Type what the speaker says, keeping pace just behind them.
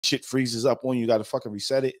shit freezes up on you, got to fucking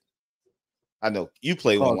reset it. I know you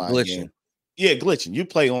play online glitching. game. Yeah, glitching. You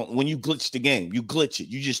play on when you glitch the game, you glitch it.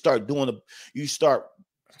 You just start doing you start.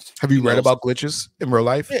 Have you read about glitches in real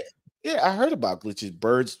life? Yeah, I heard about glitches.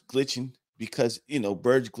 Birds glitching because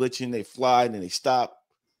birds glitching, they fly and then they stop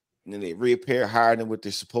and then they reappear higher than what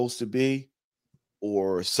they're supposed to be,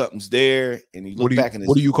 or something's there and you look back and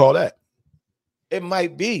what do you call that? It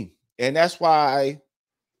might be, and that's why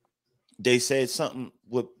they said something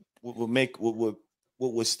would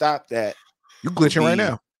stop that. You glitching right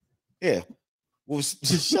now? Yeah.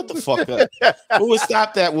 Shut the fuck up. What would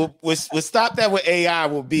stop that? Would stop that with AI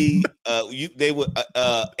will be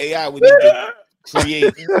AI would need to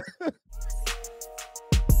create.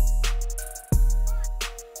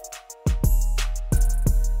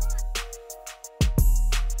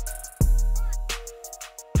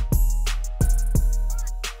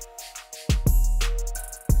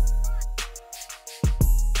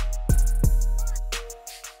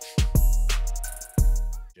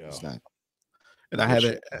 It's not. And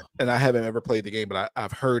I haven't ever played the game, but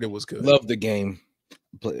I've heard it was good. Love the game.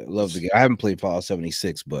 Love the game. I haven't played Fallout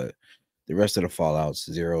 76, but the rest of the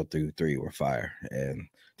Fallouts 0 through 3 were fire, and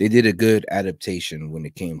they did a good adaptation when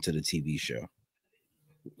it came to the TV show.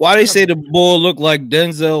 Why they say the boy looked like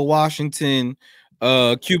Denzel Washington,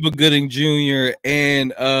 Cuba Gooding Jr.,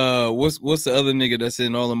 and what's the other nigga that's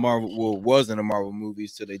in all the Marvel was in the Marvel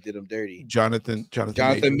movies till they did him dirty? Jonathan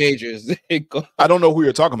Majors. I don't know who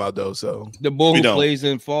you're talking about though. So the boy who plays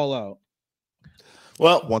in Fallout.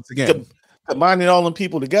 Well, once again, combining all them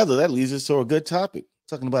people together, that leads us to a good topic.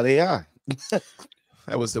 Talking about AI.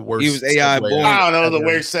 That was the worst. He was AI born. Wow, that was the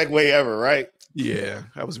worst segue ever, right? Yeah,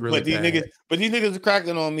 that was really bad. These niggas are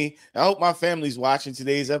cracking on me. I hope my family's watching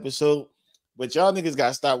today's episode. But y'all niggas got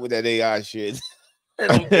to stop with that AI shit.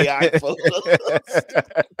 AI photos.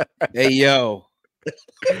 Hey, yo.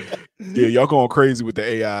 Yeah, y'all going crazy with the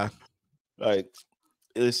AI. Like,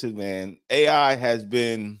 listen, man. AI has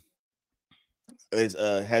been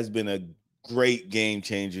a great game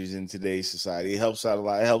changers in today's society. It helps out a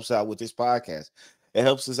lot. It helps out with this podcast. It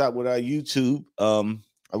helps us out with our YouTube.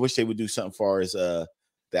 I wish they would do something far as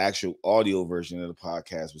the actual audio version of the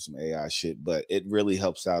podcast with some AI shit, but it really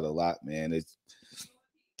helps out a lot, man.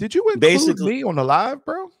 Did you include me on the live,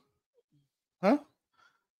 bro? Huh?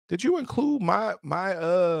 Did you include my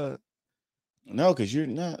No, because you're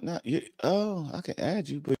not you. Oh, I can add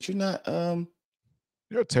you, but you're not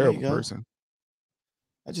you're a terrible person.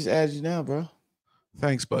 I just added you now, bro.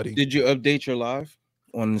 Thanks, buddy. Did you update your live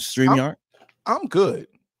on StreamYard? I'm good.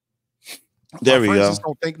 There my we friends go. Just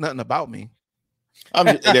don't think nothing about me.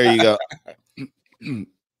 There you go. It's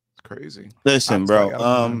crazy. Listen, bro.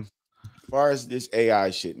 As far as this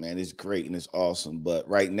AI shit, man, it's great and it's awesome. But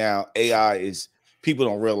right now, AI is people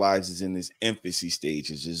don't realize it's in this infancy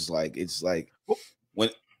stage. It's like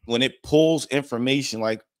when it pulls information,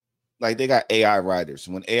 like they got AI writers.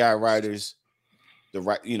 When AI writers to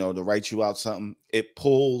write you out something, it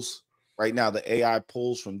pulls right now. The AI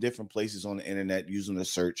pulls from different places on the internet using the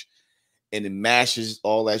search. And it mashes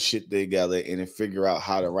all that shit together and it figure out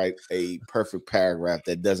how to write a perfect paragraph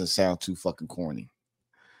that doesn't sound too fucking corny.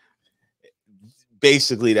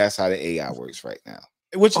 Basically, that's how the AI works right now,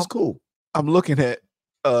 which is cool. I'm looking at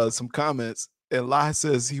some comments, and Lai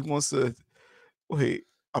says he wants to wait.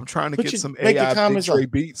 I'm trying to get some AI Big Dre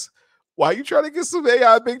beats. Why are you trying to get some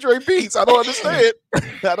AI Big Dre beats? I don't understand.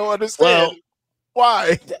 I don't understand.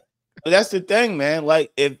 Why? That's the thing, man.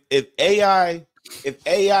 Like if AI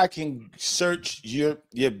can search your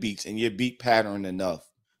beats and your beat pattern enough,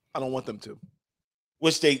 I don't want them to.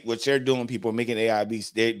 Which they're doing. People are making AI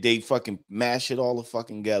beats. They fucking mash it all the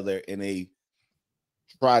fucking together and they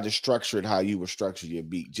try to structure it how you would structure your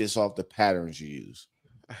beat just off the patterns you use.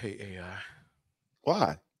 I hate AI.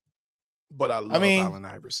 Why? But I love Allen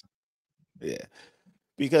Iverson. Yeah,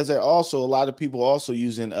 because they're also a lot of people also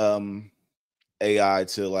using AI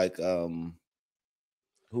to like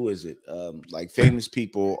who is it? Like famous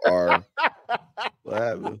people are what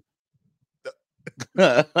happened?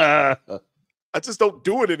 I just don't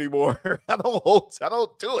do it anymore. I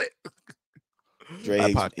don't do it.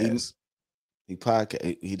 Dre,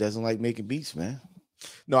 he doesn't like making beats, man.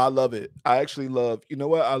 No, I love it. I actually love, you know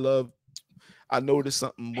what? I noticed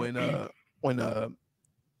something when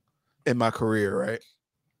in my career, right?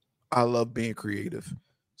 I love being creative.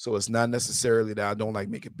 So it's not necessarily that I don't like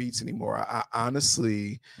making beats anymore. I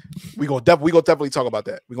honestly, we gonna definitely talk about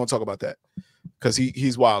that. We're gonna talk about that because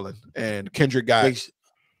he's wilding, and Kendrick got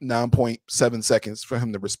 9.7 seconds for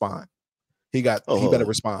him to respond. He better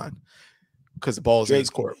respond because the ball's in his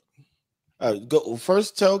court. Go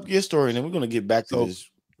first, tell your story, and then we're gonna get back to this.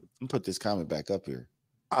 I'm put this comment back up here.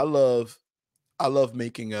 I love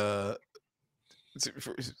making beats.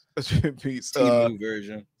 Timu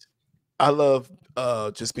version. I love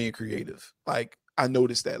just being creative. Like I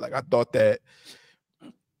noticed that. Like I thought that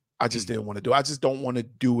I just didn't want to do. I just don't want to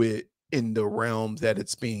do it in the realm that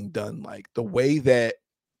it's being done. Like the way that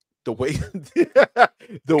the way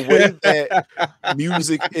that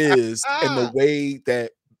music is, and the way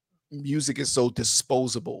that music is so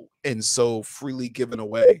disposable and so freely given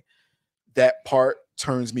away, that part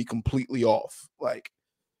turns me completely off. Like,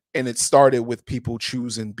 and it started with people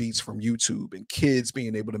choosing beats from YouTube and kids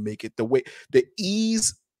being able to make it. The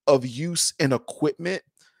ease of use and equipment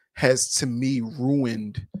has, to me,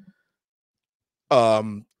 ruined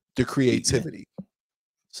the creativity.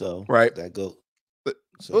 So right, that go.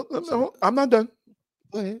 So, I'm not done.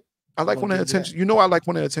 Go ahead. I like when the attention. You know, I like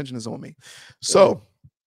when the attention is on me. So,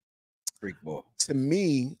 freak ball. To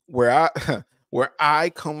me, where I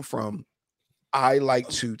come from, I like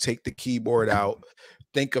to take the keyboard out,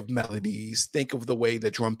 think of melodies, think of the way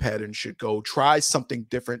the drum pattern should go, try something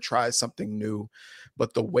different, try something new.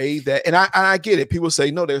 But the way that, and I get it. People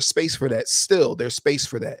say, no, there's space for that. Still, there's space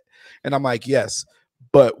for that. And I'm like, yes.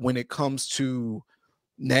 But when it comes to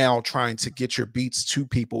now trying to get your beats to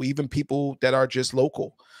people, even people that are just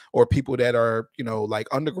local or people that are, like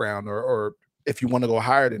underground, or if you want to go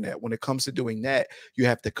higher than that, when it comes to doing that, you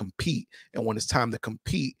have to compete. And when it's time to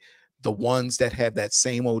compete, the ones that have that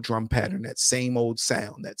same old drum pattern, that same old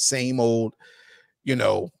sound, that same old,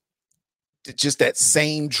 just that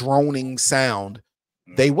same droning sound,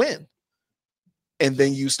 they win. And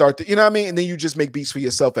then you start to, what I mean? And then you just make beats for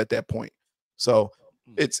yourself at that point. So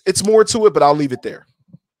it's more to it, but I'll leave it there.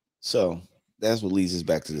 So that's what leads us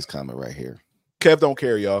back to this comment right here. Kev don't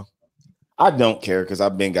care, y'all. I don't care because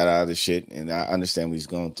I've been got out of this shit, and I understand what he's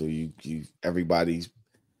going through. Everybody use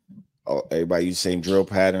the same drill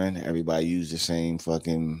pattern. Everybody use the same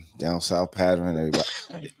fucking down south pattern.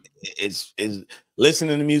 Everybody, it's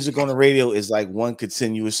listening to music on the radio is like one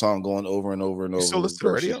continuous song going over and over and over. You still listen to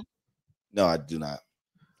the radio? No, I do not.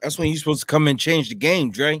 That's when you're supposed to come and change the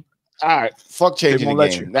game, Dre. All right, fuck changing the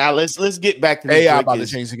game. Now let's get back to AI about to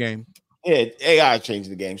change the game. Yeah, AI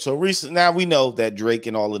changing the game. So recently, now we know that Drake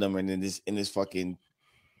and all of them are in this fucking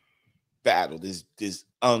battle, this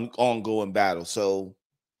ongoing battle. So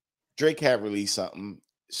Drake had released something.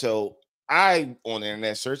 So I on the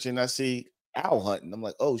internet searching, I see Owl Hunting. I'm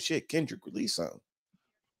like, oh shit, Kendrick released something.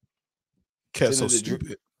 Kev so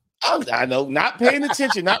stupid. I know, not paying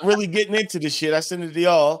attention, not really getting into the shit. I send it to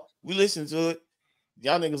y'all. We listen to it.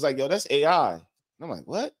 Y'all niggas like, yo, that's AI. And I'm like,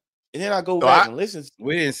 what? And then I go back and listen.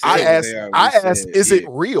 We didn't say I asked, is it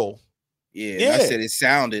real? Yeah, I said it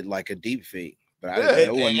sounded like a deep fake, but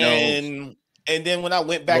no one knows. And then when I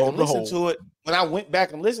went back and listened to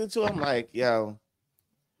it, I'm like, yo,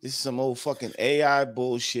 this is some old fucking AI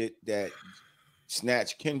bullshit that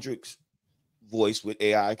Snatch Kendrick's voice with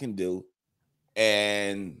AI can do.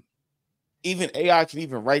 And even AI can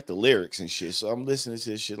even write the lyrics and shit. So I'm listening to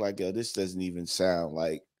this shit like, yo, this doesn't even sound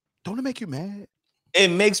like. Don't it make you mad? It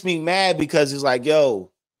makes me mad because it's like,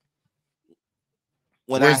 yo,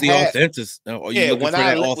 where's the authenticity? Are you looking for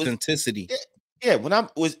that authenticity? When I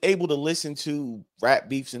was able to listen to rap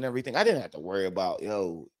beefs and everything, I didn't have to worry about,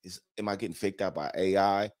 yo, am I getting faked out by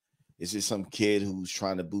AI? Is it some kid who's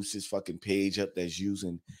trying to boost his fucking page up that's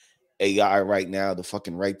using AI right now to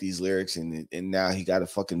fucking write these lyrics, and now he got a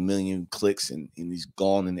fucking million clicks and he's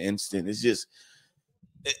gone in an instant. It's just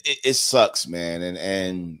it sucks, man.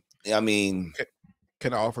 And I mean,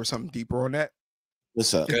 can I offer something deeper on that?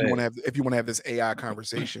 What's up? If you want to have this AI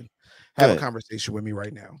conversation, have a conversation with me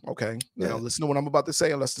right now. Okay. Now listen to what I'm about to say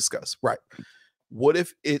and let's discuss. Right. What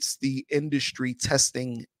if it's the industry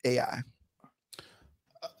testing AI?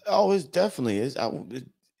 Oh, it definitely is.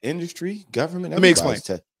 Industry, government. Let me explain.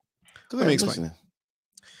 Let me explain.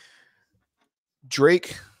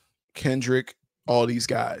 Drake, Kendrick, all these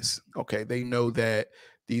guys, okay, they know that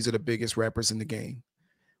these are the biggest rappers in the game.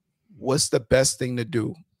 What's the best thing to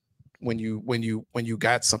do when you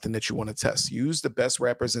got something that you want to test? Use the best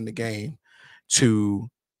rappers in the game to,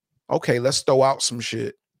 okay, let's throw out some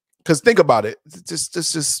shit. Because think about it.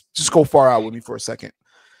 Just go far out with me for a second.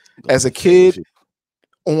 As a kid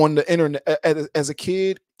on the internet, as a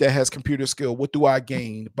kid that has computer skill, what do I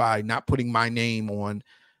gain by not putting my name on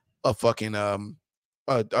a fucking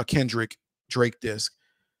a Kendrick Drake disc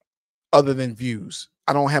other than views?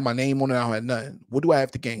 I don't have my name on it. I don't have nothing. What do I have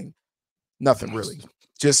to gain? Nothing really.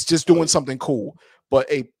 Just doing something cool.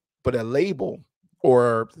 But a label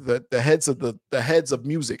or the heads of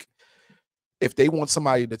music, if they want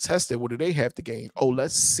somebody to test it, what do they have to gain? Oh,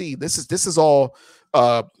 let's see. This is all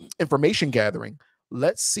information gathering.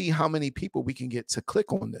 let's see how many people we can get to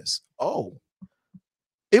click on this. Oh,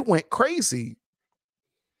 it went crazy.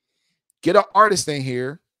 Get an artist in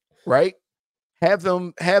here, right? Have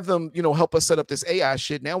them, help us set up this AI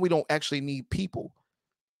shit. Now we don't actually need people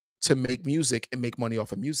to make music and make money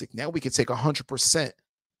off of music. Now we can take 100%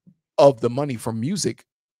 of the money from music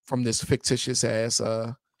from this fictitious ass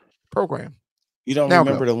program. You don't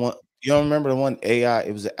remember the one? You don't remember the one AI?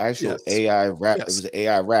 It was an actual AI rap. Yes. It was an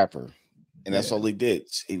AI rapper, and that's all he did.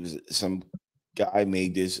 He was some guy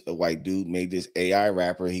made this. A white dude made this AI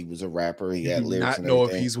rapper. He was a rapper. He had lyrics. You do not know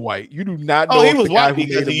if he's white. You do not know. Oh, he if was the white guy who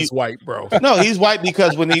because made him is white, bro. No, he's white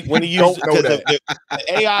because when he used because the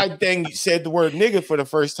AI thing said the word nigga for the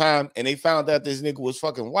first time, and they found out this nigga was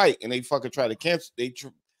fucking white, and they fucking tried to cancel. They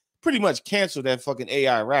pretty much canceled that fucking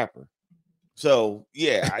AI rapper. So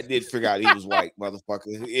yeah, I did figure out he was white,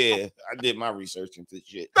 motherfucker. Yeah, I did my research into this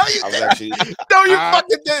shit. No, you I was actually no, you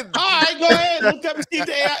fucking didn't. All right, go ahead. Look up and see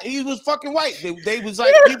the AI. He was fucking white. They was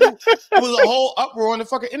like people. It was a whole uproar on the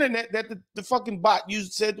fucking internet that the fucking bot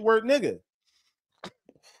said the word nigga,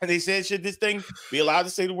 and they said, should this thing be allowed to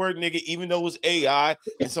say the word nigga even though it was AI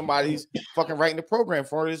and somebody's fucking writing the program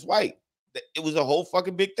for it is white? It was a whole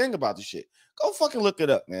fucking big thing about the shit. Go fucking look it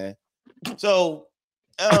up, man. So.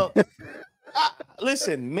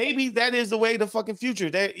 Listen, maybe that is the way the fucking future.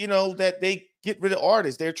 That that they get rid of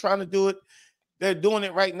artists. They're trying to do it. They're doing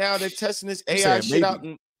it right now. They're testing this AI shit out.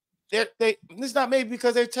 And it's not maybe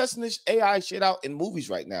because they're testing this AI shit out in movies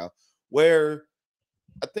right now. Where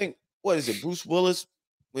I think what is it? Bruce Willis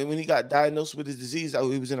when he got diagnosed with his disease,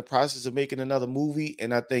 he was in the process of making another movie,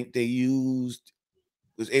 and I think they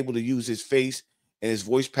was able to use his face and his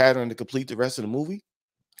voice pattern to complete the rest of the movie.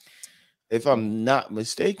 If I'm not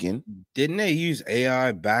mistaken, didn't they use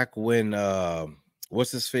AI back when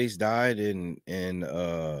what's his face died in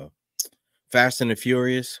Fast and the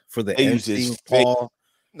Furious for the end scene? Paul.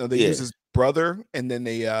 No, they use his brother, and then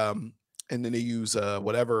they use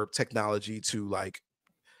whatever technology to like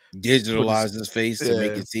digitalize his face to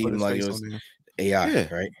make it seem like it was AI,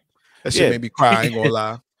 right? That shit made me cry. I ain't gonna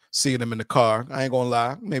lie. Seeing him in the car, I ain't gonna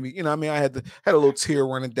lie. Maybe I had a little tear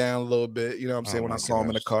running down a little bit. You know what I'm saying when I saw him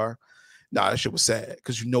in the car. Nah, that shit was sad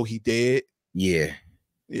because he did. Yeah,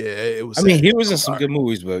 it was. I mean, he was in some good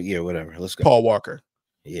movies, but yeah, whatever. Let's go. Paul Walker.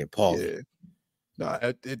 Yeah, Paul. Yeah. Nah,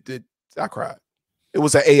 it. I cried. It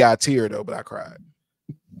was an AI tear though, but I cried.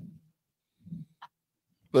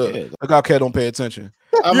 Look, look how Cat don't pay attention.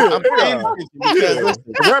 I'm paying attention because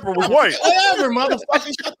the rapper was white. Whatever,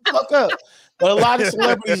 motherfucker, shut the fuck up. But a lot of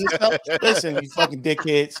celebrities and stuff. Listen, you fucking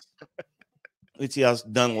dickheads. It's y'all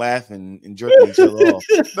done laughing and jerking each other off.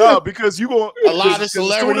 No, because a lot of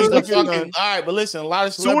celebrities are fucking all right, but listen, a lot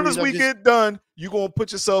of celebrities. Soon as we get done, you're gonna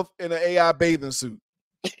put yourself in an AI bathing suit.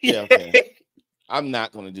 Yeah, okay. I'm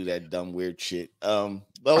not gonna do that dumb weird shit. But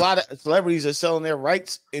a lot of celebrities are selling their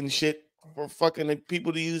rights and shit for fucking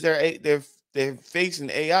people to use their face and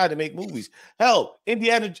AI to make movies. Hell, new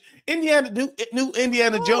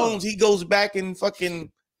Indiana Jones, he goes back and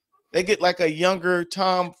fucking. They get like a younger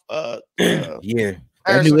Tom. Yeah.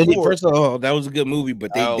 First of all, that was a good movie,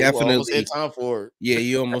 but they definitely said Tom Ford. Yeah,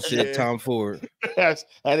 you almost said Tom Ford. I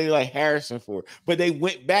didn't like Harrison Ford, but they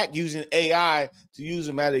went back using AI to use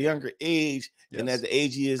him at a younger age than at the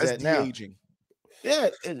age he is at now.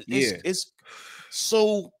 Yeah, it's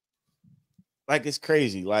so like it's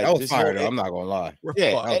crazy. Like that was fire, though. I'm not gonna lie.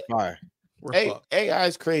 Yeah, that was fire. AI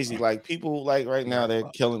is crazy. Like people, like right now, they're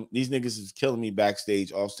killing these niggas is killing me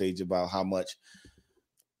backstage, off stage about how much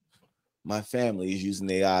my family is using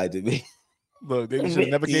AI to be. Look, they should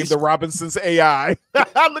never gave the Robinsons AI.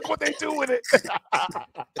 Look what they do with it.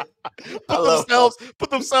 Put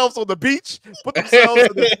themselves on the beach. Put themselves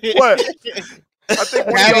in the what? I think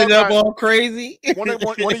one of all crazy. One of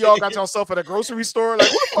y'all got yourself at a grocery store. Like,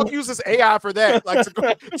 who the fuck uses AI for that? Like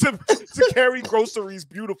to carry groceries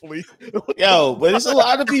beautifully. Yo, but it's a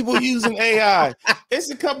lot of people using AI.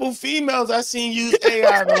 It's a couple females I seen use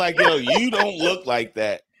AI. And like, yo, you don't look like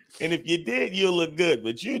that. And if you did, you'll look good,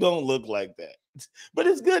 but you don't look like that. But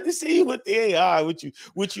it's good to see you with the AI, what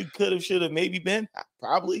you could have, should have, maybe been.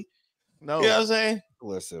 Probably. No. You know what I'm saying?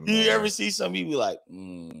 Listen, you ever see somebody be like,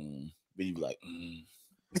 but you be like,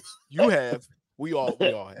 You have. We all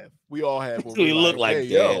have. We all have. We look like hey,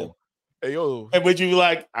 yo. Hey, yo. And would you be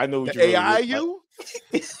like, I know what the you AI really you?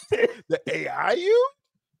 Like. The AI you?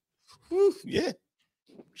 Whew, yeah.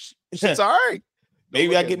 It's all right.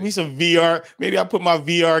 Maybe I get me some VR. Maybe I put my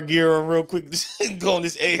VR gear on real quick and go in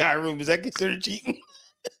this AI room. Is that considered cheating?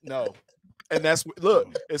 No. And that's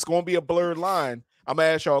look, it's gonna be a blurred line. I'm gonna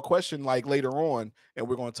ask y'all a question like later on, and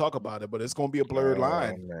we're gonna talk about it. But it's gonna be a blurred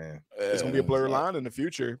line. Man. It's gonna be a blurred line in the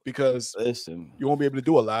future because Listen, you won't be able to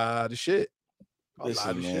do a lot of shit.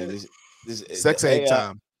 listen, man. This Sex egg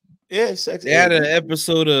time. Yeah, sex. They had an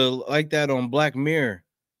episode of like that on Black Mirror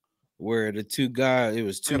where the two guys, it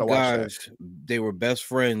was two guys, they were best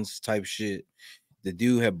friends type shit. The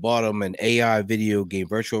dude had bought him an AI video game,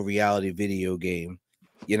 virtual reality video game.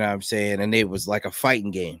 You know what I'm saying? And it was like a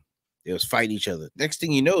fighting game. They was fighting each other. Next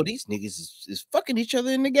thing you know, these niggas is fucking each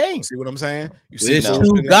other in the game. See what I'm saying? You see, it's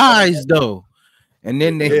two guys though, and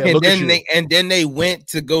then they went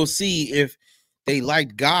to go see if they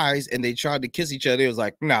liked guys, and they tried to kiss each other. It was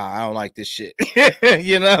like, nah, I don't like this shit.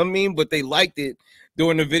 You know what I mean? But they liked it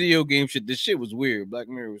during the video game shit. This shit was weird. Black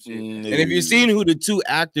Mirror was shit. And if you've seen who the two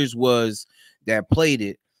actors was that played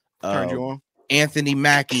it, turned you on. Anthony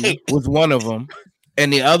Mackie was one of them,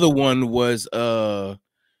 and the other one was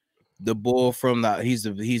the boy from he's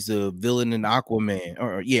a villain in Aquaman,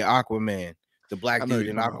 Aquaman, the black dude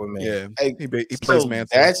in Aquaman. Yeah, he plays Mantle.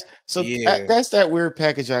 That's that weird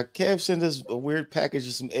package. Kev sent us a weird package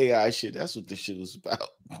of some AI shit. That's what this shit was about.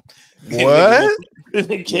 What?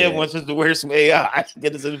 Kev wants us to wear some AI.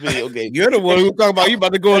 Get us in the video game. You're the one who talking about you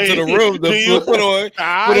about to go into the room to put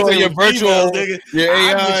on your virtual your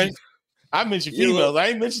AI. I mentioned females. I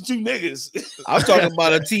ain't mentioned two niggas. I'm talking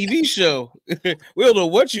about a TV show. We don't know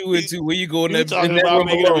what you into when you go in that room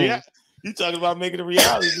alone. You talking about making a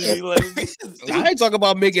reality? I ain't talking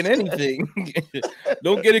about making anything.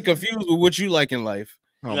 Don't get it confused with what you like in life.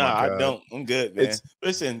 No, I don't. I'm good, man.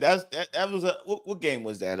 Listen, that was what game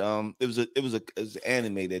was that? It was an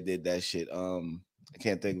anime that did that shit. I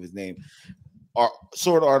can't think of his name.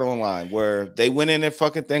 Sword Art Online, where they went in their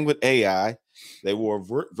fucking thing with AI. They wore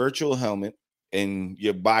a virtual helmet, and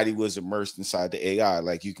your body was immersed inside the AI.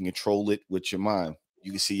 Like you can control it with your mind.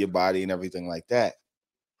 You can see your body and everything like that.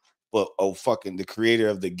 But the creator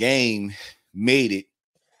of the game made it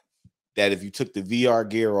that if you took the VR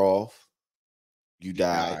gear off, you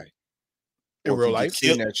die. In real life?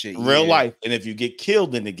 In real life. And if you get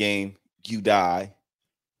killed in the game, you die.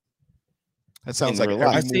 That sounds like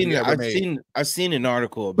I've seen an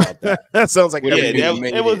article about that. That sounds like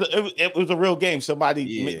it was a real game.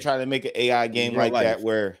 Somebody tried to make an AI game like that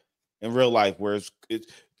where in real life, where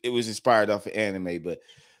it was inspired off of anime. But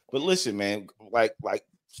listen, man, like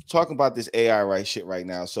talking about this AI right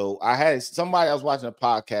now. So I was watching a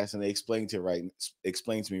podcast and they explained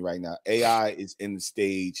to me right now. AI is in the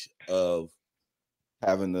stage of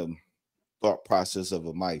having the thought process of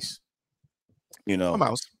a mice. You know,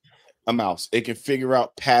 a mouse. It can figure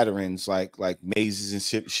out patterns like mazes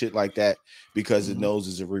and shit like that because it knows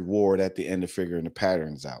there's a reward at the end of figuring the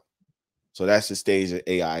patterns out. So that's the stage that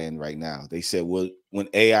AI in right now. They said, well, when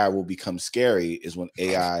AI will become scary is when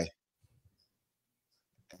AI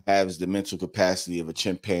has the mental capacity of a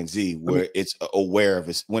chimpanzee, where it's aware of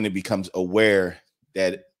it, when it becomes aware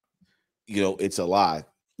that it's alive.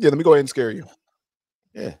 Yeah, let me go ahead and scare you.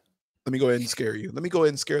 Yeah. Let me go ahead and scare you. Let me go ahead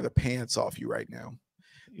and scare the pants off you right now.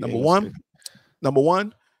 Number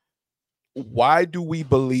one, why do we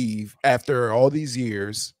believe after all these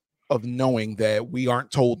years of knowing that we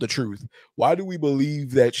aren't told the truth? Why do we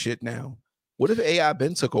believe that shit now? What if AI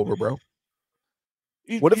been took over, bro?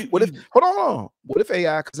 What if hold on? What if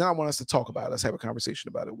AI, because now I want us to talk about it. Let's have a conversation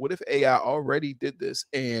about it. What if AI already did this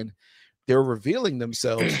and they're revealing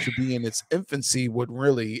themselves to be in its infancy when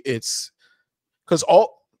really it's because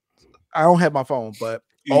I don't have my phone, but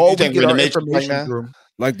all we get our information through,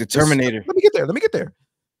 like the Terminator. Let me get there.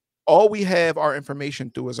 All we have our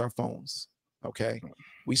information through is our phones. Okay,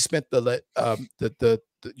 we spent the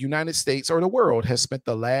United States or the world has spent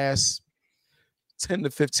the last 10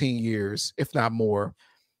 to 15 years, if not more,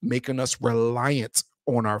 making us reliant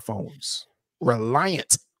on our phones.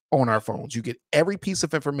 You get every piece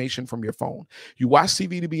of information from your phone. You watch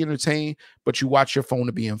TV to be entertained, but you watch your phone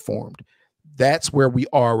to be informed. That's where we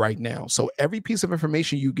are right now. So every piece of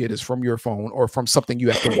information you get is from your phone or from something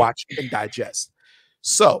you have to watch and digest.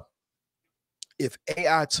 So if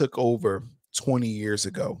AI took over 20 years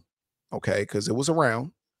ago, okay, because it was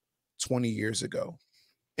around 20 years ago,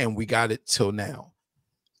 and we got it till now,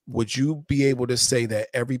 would you be able to say that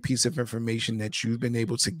every piece of information that you've been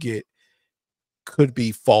able to get could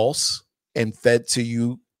be false and fed to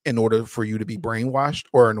you in order for you to be brainwashed,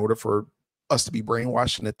 or in order for us to be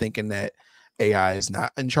brainwashed into thinking that AI is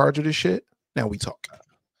not in charge of this shit? Now we talk.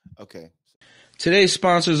 Okay. Today's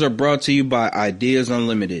sponsors are brought to you by Ideas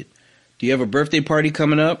Unlimited. Do you have a birthday party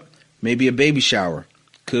coming up? Maybe a baby shower.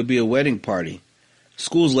 Could be a wedding party.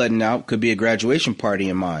 School's letting out. Could be a graduation party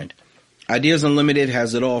in mind. Ideas Unlimited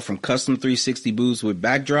has it all from custom 360 booths with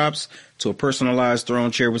backdrops to a personalized throne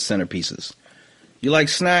chair with centerpieces. You like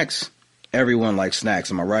snacks? Everyone likes snacks,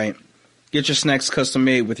 am I right? Get your snacks custom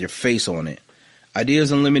made with your face on it.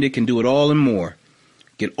 Ideas Unlimited can do it all and more.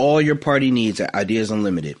 Get all your party needs at Ideas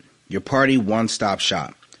Unlimited, your party one-stop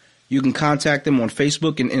shop. You can contact them on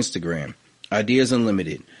Facebook and Instagram. Ideas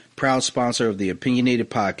Unlimited, proud sponsor of the Opinionated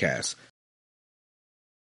podcast.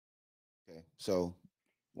 Okay, so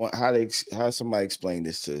how somebody explain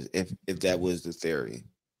this to if that was the theory?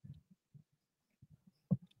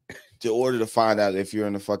 In order to find out if you're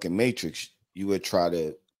in the fucking matrix, you would try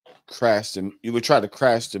to crash the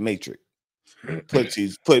matrix.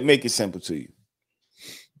 Make it simple to you.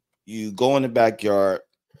 You go in the backyard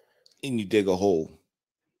and you dig a hole.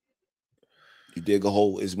 You dig a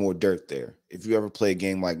hole, is more dirt there. If you ever play a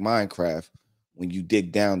game like Minecraft, when you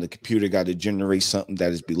dig down, the computer got to generate something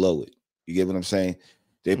that is below it. You get what I'm saying?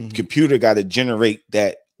 The computer got to generate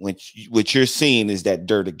that. What you're seeing is that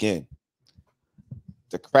dirt again.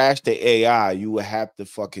 To crash the AI, you would have to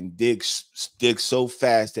fucking dig so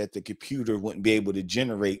fast that the computer wouldn't be able to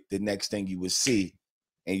generate the next thing you would see,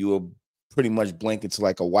 and you will pretty much blink into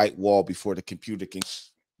like a white wall before the computer can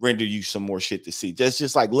render you some more shit to see. That's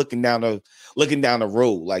just like looking down the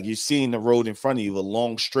road, like you're seeing the road in front of you, a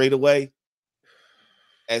long straightaway.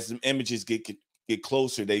 As the images get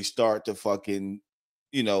closer, they start to fucking,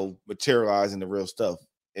 materialize into real stuff.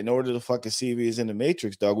 In order to fucking see if he's in the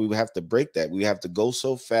matrix, dog, we would have to break that. We have to go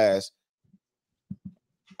so fast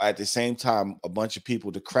at the same time, a bunch of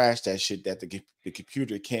people to crash that shit that the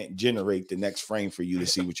computer can't generate the next frame for you to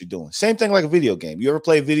see what you're doing. Same thing like a video game. You ever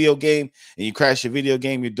play a video game and you crash your video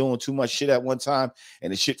game, you're doing too much shit at one time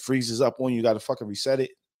and the shit freezes up on you, got to fucking reset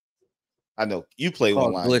it. I know you play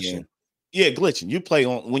online glitching. game. Yeah, glitching. You play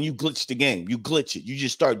on when you glitch the game, you glitch it. You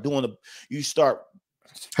just start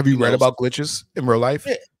Have you read about glitches in real life?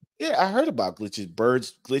 Yeah, I heard about glitches.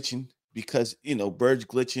 Birds glitching because birds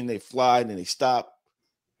glitching, they fly and then they stop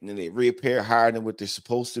and then they reappear higher than what they're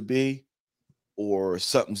supposed to be, or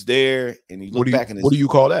something's there and you look back and what do you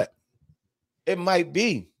call that? It might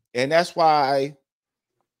be, and that's why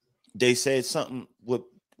they said something would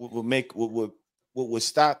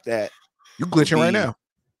stop that. You glitching right now?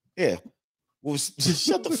 Yeah.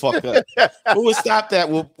 Shut the fuck up. What would stop that?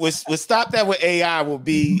 Would stop that with AI will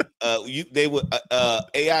be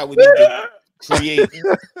AI would need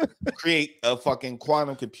to create a fucking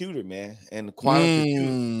quantum computer, man. And the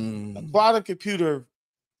quantum computer,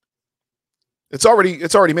 it's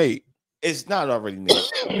already made. It's not already made.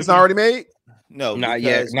 It's not already made? No, not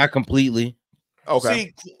yet, not completely.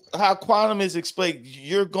 Okay. See how quantum is explained.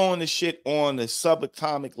 You're going to shit on the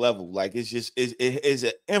subatomic level. Like it's just is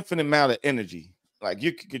an infinite amount of energy. Like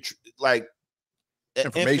you could like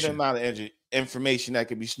an infinite amount of energy, information that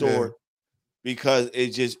can be stored because it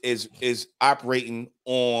just is operating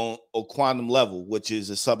on a quantum level, which is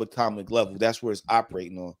a subatomic level. That's where it's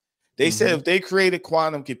operating on. They said if they created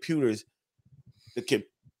quantum computers, because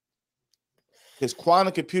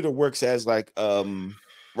quantum computer works as like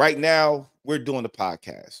right now. We're doing the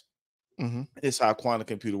podcast. This is how a quantum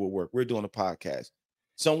computer will work. We're doing a podcast.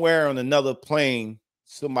 Somewhere on another plane,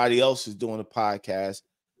 somebody else is doing a podcast.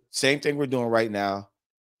 Same thing we're doing right now.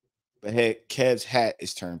 But hey, Kev's hat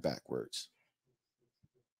is turned backwards.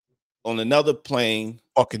 On another plane.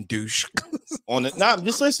 Fucking douche.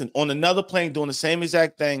 Just listen. On another plane doing the same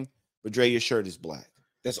exact thing, but Dre, your shirt is black.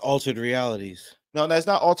 That's altered realities. No, that's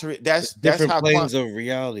not altered. That's different how planes of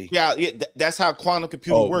reality. Yeah, that's how quantum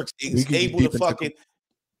computer works. It's able to fucking.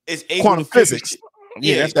 It's able quantum to physics.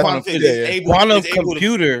 Yeah, that's quantum physics.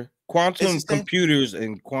 Quantum computers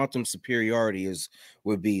and quantum superiority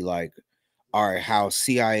would be like, all right, how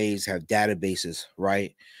CIAs have databases,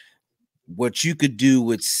 right? What you could do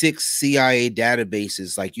with 6 CIA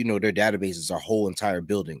databases, like their databases are whole entire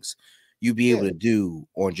buildings, you'd be able to do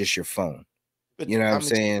on just your phone. But you know what I'm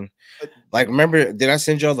saying? Like, remember, did I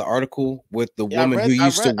send y'all the article with the woman who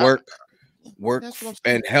used to work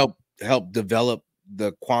and help develop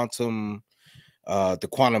the quantum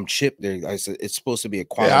chip? It's supposed to be a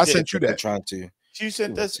quantum. I sent you that. Trying to. You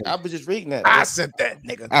sent that. I was just reading that. I sent that,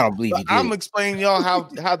 nigga. I don't believe you did. I'm explaining y'all how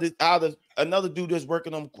another dude that's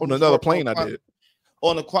working on another plane. I did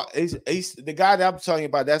on the he's the guy that I'm telling you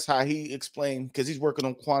about. That's how he explained, because he's working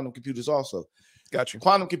on quantum computers also. Got you.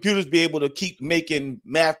 Quantum computers be able to keep making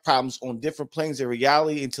math problems on different planes of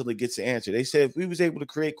reality until it gets the answer. They said if we was able to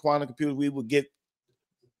create quantum computers, we would get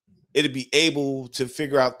it'd be able to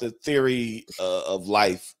figure out the theory of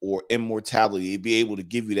life or immortality. It'd be able to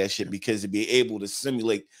give you that shit because it'd be able to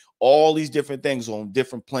simulate all these different things on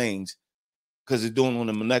different planes. because it's doing on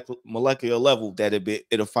the molecular level that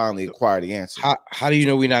it'll finally acquire the answer. How do you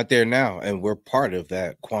know we're not there now and we're part of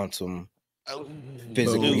that quantum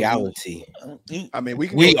physical reality? I mean,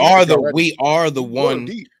 we are the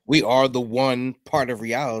one part of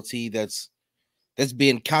reality that's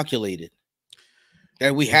being calculated,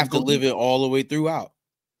 that we have to live it all the way throughout.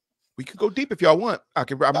 We could go deep if y'all want. I'm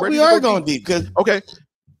ready. We are going deep because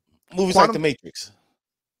movies like The Matrix.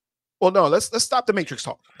 Well, no, let's stop the Matrix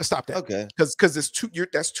talk. Let's stop that. Okay, because it's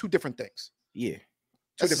that's two different things. Yeah,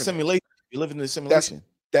 that's a simulation. You live in a simulation.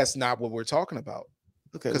 That's not what we're talking about.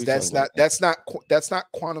 Okay, because that's not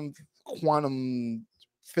quantum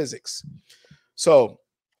physics. So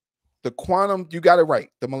the quantum, you got it right.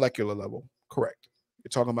 The molecular level, correct. You're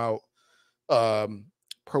talking about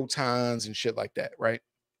protons and shit like that, right?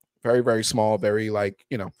 Very, very small, very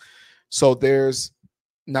So there's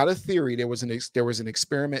not a theory. There was an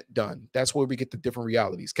experiment done. That's where we get the different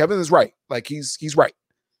realities. Kevin is right. Like he's right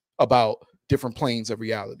about different planes of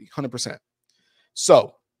reality, 100%.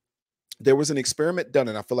 So there was an experiment done,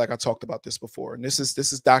 and I feel like I talked about this before, and this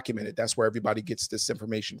is documented. That's where everybody gets this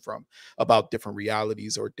information from about different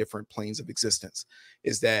realities or different planes of existence.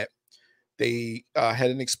 Is that they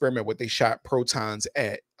had an experiment where they shot protons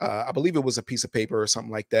at, I believe it was a piece of paper or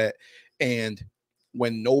something like that, and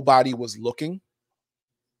when nobody was looking,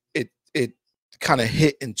 it kind of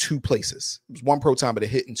hit in two places. It was one proton, but it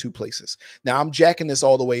hit in two places. Now I'm jacking this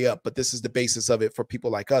all the way up, but this is the basis of it for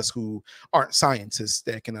people like us who aren't scientists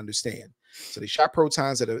that can understand. So they shot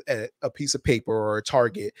protons at a piece of paper or a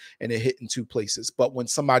target, and it hit in two places. But when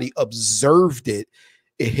somebody observed it,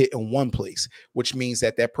 it hit in one place, which means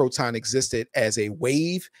that proton existed as a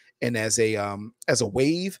wave and as a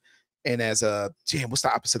wave and as a what's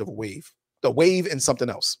the opposite of a wave? The wave and something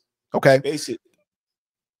else. Okay. Basically,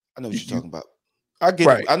 I know what you're talking about. I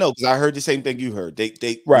get it. I know because I heard the same thing you heard.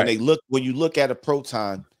 When you look at a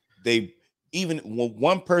proton, even when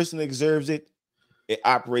one person observes it, it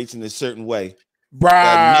operates in a certain way.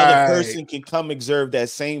 Right. Another person can come observe that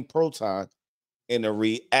same proton and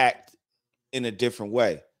react in a different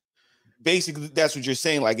way. Basically, that's what you're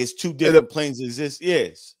saying. Like it's two different planes exist.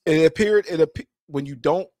 Yes. It appeared when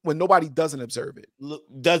nobody doesn't observe it.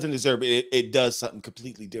 It does something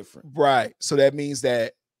completely different. Right. So that means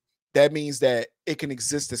that it can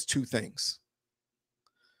exist as two things,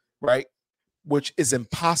 right? Which is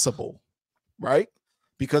impossible, right?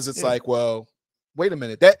 Because it's like, well, wait a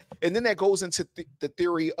minute. And then that goes into the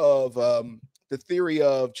theory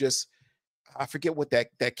of just, I forget what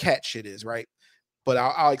that cat shit is, right? But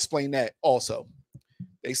I'll explain that also.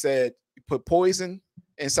 They said you put poison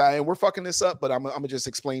inside, and we're fucking this up, but I'm gonna just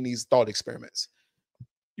explain these thought experiments.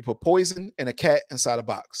 You put poison and a cat inside a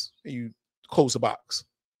box, and you close the box.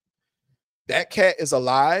 That cat is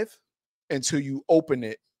alive until you open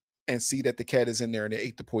it and see that the cat is in there and it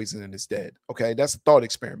ate the poison and it's dead. Okay, that's a thought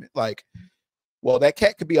experiment. Like, well, that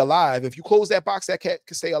cat could be alive. If you close that box, that cat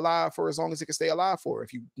can stay alive for as long as it can stay alive for.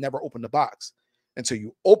 If you never open the box, until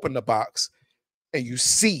you open the box and you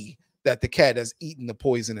see that the cat has eaten the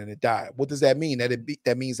poison and it died. What does that mean?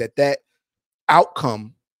 That means that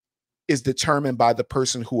outcome is determined by the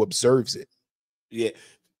person who observes it. Yeah,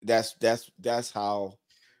 that's how.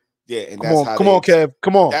 Yeah, and come on, Kev.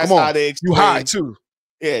 Come on. How they explain, you high too.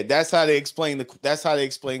 Yeah, that's how they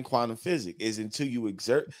explain quantum physics is until you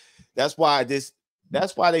exert. That's why they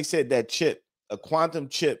said that chip, a quantum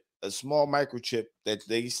chip, a small microchip that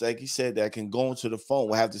like you said, that can go into the phone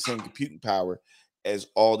will have the same computing power as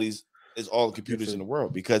all the computers in the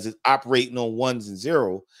world, because it's operating on ones and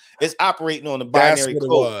zero. It's operating on a binary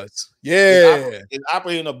code. It's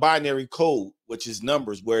operating on a binary code, which is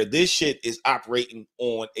numbers, where this shit is operating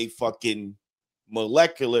on a fucking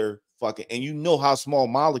molecular fucking, and you know how small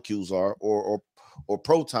molecules are or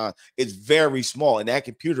proton. It's very small, and that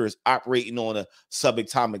computer is operating on a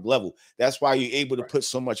subatomic level. That's why you're able to put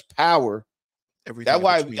so much power. That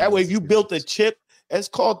way if you built a chip, it's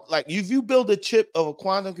called, like, if you build a chip of a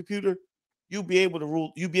quantum computer, you'll be able to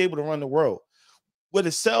run the world. With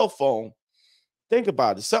a cell phone, think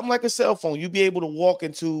about it. Something like a cell phone, you'll be able to walk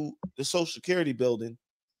into the Social Security building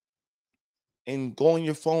and go on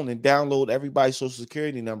your phone and download everybody's Social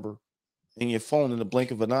Security number in your phone in the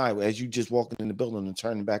blink of an eye as you just walking in the building and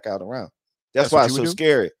turning back out around. That's why it's so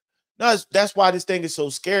scary. No, that's why this thing is so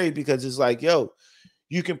scary, because it's like, yo,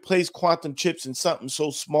 you can place quantum chips in something so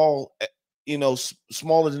small,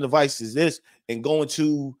 smaller than devices this, and go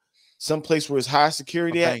into some place where it's high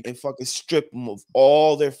security at and fucking strip them of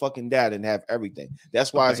all their fucking data and have everything.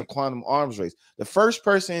 That's why it's a quantum arms race. The first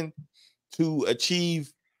person to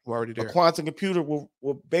achieve a quantum computer will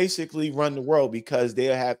basically run the world, because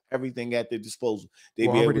they'll have everything at their disposal.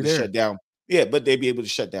 They'll be able to shut down Yeah, but they'd be able to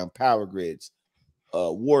shut down power grids,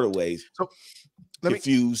 waterways, So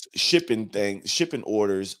confuse shipping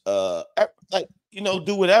orders, like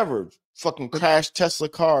do whatever. Fucking crash Tesla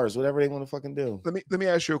cars, whatever they want to fucking do. Let me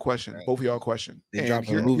ask you a question, both of y'all a question. They're And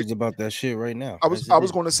dropping movies about that shit right now. I was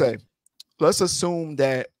going to say, let's assume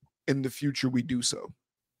that in the future we do so,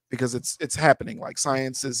 because it's happening. Like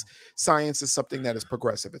science is something that is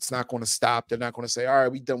progressive. It's not going to stop. They're not going to say, all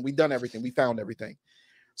right, we done everything, we found everything.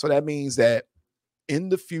 So that means that in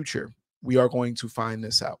the future we are going to find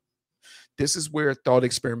this out. This is where thought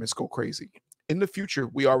experiments go crazy. In the future,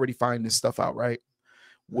 we already find this stuff out, right?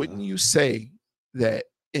 Wouldn't you say that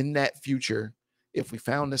in that future, if we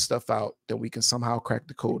found this stuff out, that we can somehow crack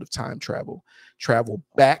the code of time travel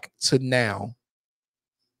back to now,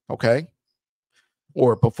 okay?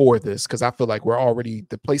 Or before this, because I feel like we're already,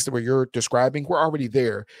 the place that where you're describing, we're already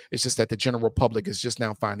there. It's just that the general public is just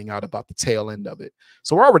now finding out about the tail end of it.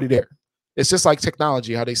 So we're already there. It's just like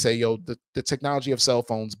technology, how they say, yo, the technology of cell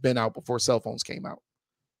phones been out before cell phones came out,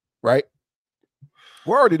 right?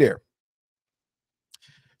 We're already there.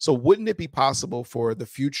 So wouldn't it be possible for the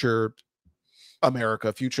future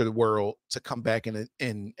America, future the world, to come back and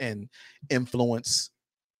influence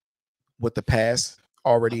what the past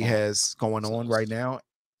already has going on right now?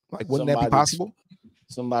 Like, wouldn't that be possible?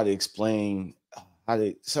 Somebody explain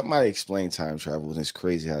time travel, and it's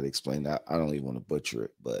crazy how they explain that. I don't even want to butcher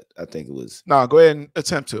it, but I think it was. No, go ahead and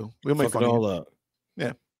attempt to. We'll make it all up.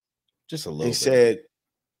 Yeah, just a little. They said,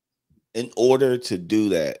 in order to do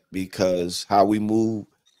that, because how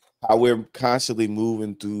we're constantly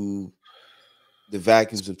moving through the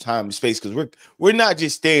vacuums of time and space, because we're not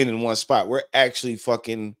just staying in one spot. We're actually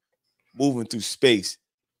fucking moving through space.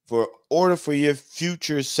 For order for your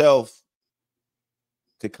future self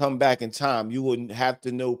to come back in time, you wouldn't have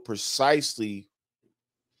to know precisely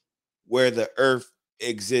where the Earth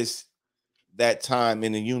exists that time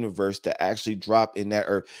in the universe to actually drop in that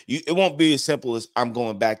Earth. It won't be as simple as I'm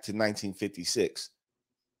going back to 1956.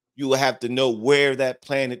 You will have to know where that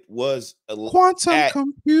planet was. Quantum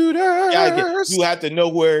computers. You have to know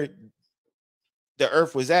where the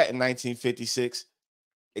Earth was at in 1956,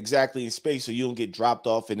 exactly in space, so you don't get dropped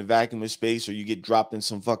off in the vacuum of space, or you get dropped in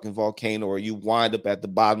some fucking volcano, or you wind up at the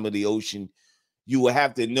bottom of the ocean. You will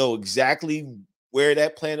have to know exactly where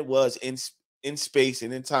that planet was in space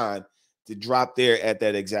and in time to drop there at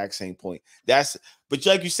that exact same point. But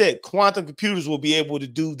like you said, quantum computers will be able to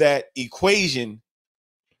do that equation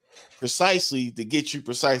precisely to get you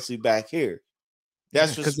precisely back here.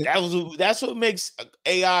 That's what makes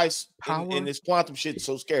AI in this quantum shit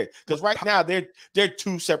so scary. Because right now they're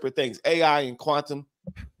two separate things, AI and quantum.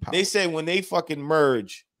 Power. They say when they fucking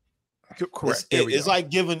merge, correct. It's like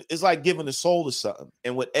giving a soul to something.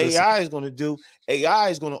 And what AI is going to do, AI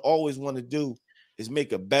is going to always want to do is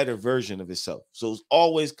make a better version of itself. So it's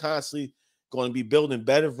always constantly going to be building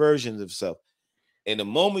better versions of itself. And the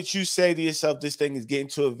moment you say to yourself, this thing is getting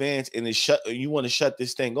too advanced and you want to shut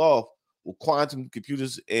this thing off, well, quantum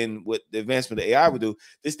computers and what the advancement of AI would do,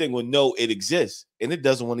 this thing will know it exists and it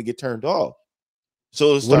doesn't want to get turned off. So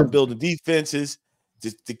it'll start building defenses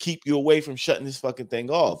to keep you away from shutting this fucking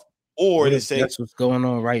thing off. Or they say that's what's going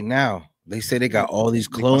on right now. They say they got all these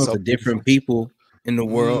clones of different people in the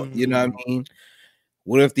world. You know what I mean?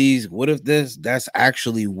 What if that's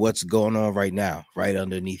actually what's going on right now, right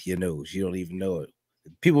underneath your nose? You don't even know it.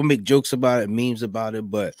 People make jokes about it, memes about it,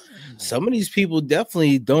 but some of these people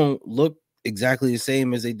definitely don't look exactly the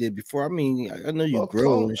same as they did before. I mean, I know you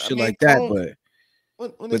grow and shit like that,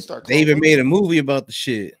 but when they start they even made a movie about the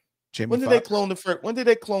shit. When did they clone the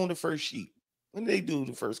first sheep? When did they do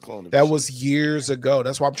the first clone? That was years ago.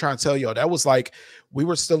 That's why I'm trying to tell y'all. That was like we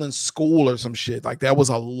were still in school or some shit. Like that was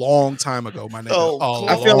a long time ago, my nigga.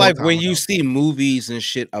 I feel like when you see movies and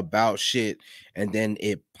shit about shit, and then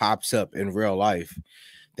it pops up in real life,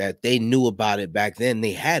 that they knew about it back then.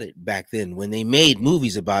 They had it back then when they made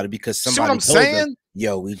movies about it because somebody told them,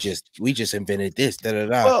 yo, we just invented this.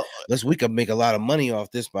 Well, we can make a lot of money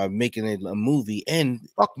off this by making it a movie, and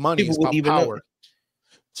fuck money is about power.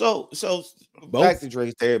 So back to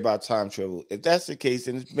Drake's theory about time travel. If that's the case,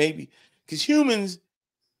 then it's maybe because humans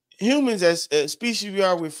as a species we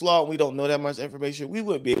are, we're flawed. We don't know that much information. We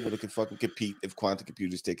wouldn't be able to fucking compete if quantum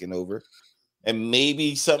computers taking over. And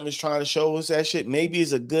maybe something is trying to show us that shit. Maybe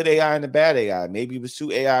it's a good AI and a bad AI. Maybe it was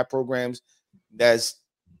two AI programs that's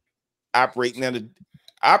operating at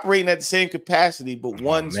the same capacity, but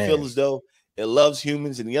one feels as though it loves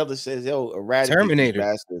humans, and the other says, "Yo, eradicate Terminator."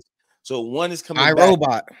 Bastards. So one is coming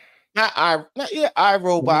iRobot.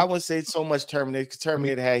 iRobot. I wouldn't say so much Terminator because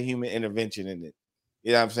Terminator had human intervention in it.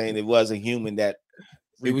 You know what I'm saying? It was a human that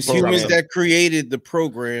It was humans that created the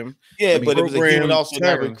program. Yeah, but it was a human also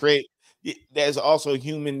that turned. would create. There's also a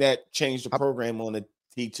human that changed the program on the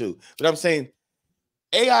T2. But I'm saying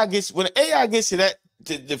AI gets to that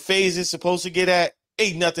the phase it's supposed to get at,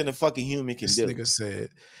 ain't nothing a fucking human can do. This nigga said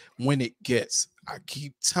when it gets. I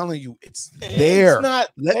keep telling you, it's there. It's not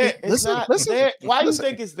there. It's not there. Why do you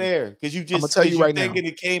think it's there? Because you just, I'm gonna tell you right now,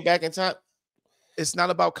 it came back in time. It's not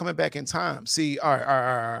about coming back in time. See, all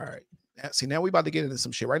right. See, now we about to get into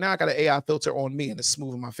some shit. Right now, I got an AI filter on me and it's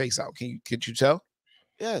smoothing my face out. Could you tell?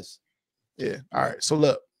 Yes. Yeah. All right. So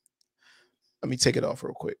look, let me take it off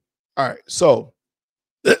real quick. All right. So,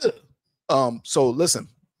 so listen.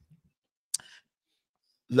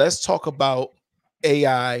 Let's talk about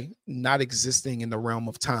AI not existing in the realm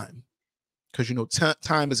of time, because you know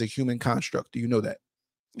time is a human construct. Do you know that?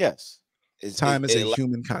 Yes. Time is a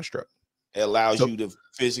human construct. It allows you to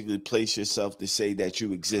physically place yourself to say that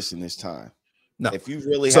you exist in this time. No, if you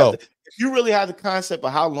really have the concept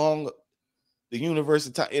of how long the universe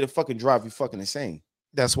and time, it'll fucking drive you fucking insane.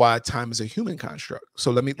 That's why time is a human construct.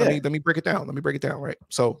 So let me break it down. Let me break it down, right?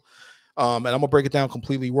 So, and I'm gonna break it down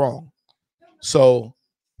completely wrong. So,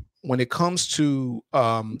 when it comes to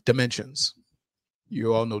dimensions,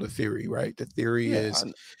 you all know the theory, right? The theory is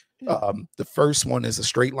the first one is a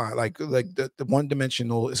straight line, like the one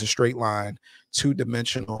dimensional is a straight line. Two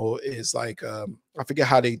dimensional is like I forget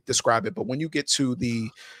how they describe it, but when you get to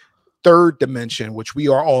the third dimension, which we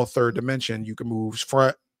are all third dimension, you can move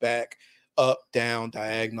front, back, up, down,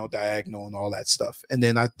 diagonal, and all that stuff. And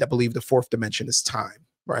then I believe the fourth dimension is time,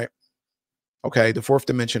 right? Okay, the fourth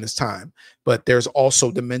dimension is time, but there's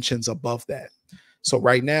also dimensions above that. So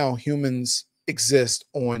right now, humans exist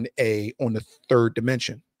on the third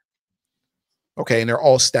dimension. Okay, and they're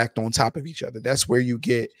all stacked on top of each other. That's where you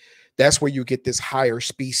get this higher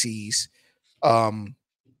species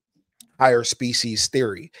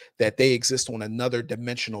theory that they exist on another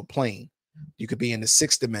dimensional plane. You could be in the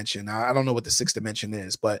sixth dimension. I don't know what the sixth dimension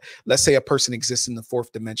is, but let's say a person exists in the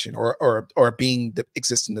fourth dimension, or a being that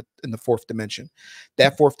exists in the fourth dimension.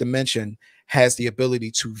 That fourth dimension has the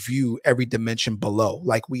ability to view every dimension below,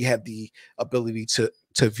 like we have the ability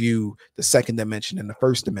to view the second dimension and the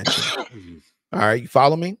first dimension. All right, you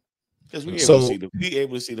follow me? Because we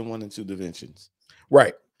able to see the 1 and 2 dimensions,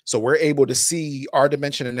 right? So we're able to see our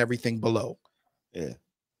dimension and everything below. Yeah.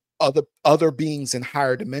 Other beings in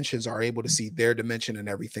higher dimensions are able to see their dimension and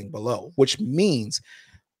everything below, which means,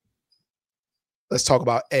 let's talk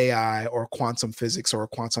about AI or quantum physics or a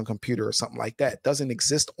quantum computer or something like that. It doesn't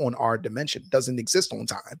exist on our dimension, doesn't exist on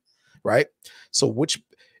time, right? So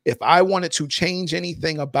if I wanted to change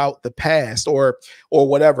anything about the past or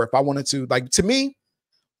whatever, if I wanted to, like, to me,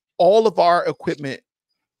 all of our equipment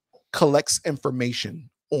collects information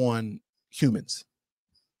on humans.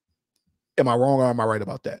 Am I wrong or am I right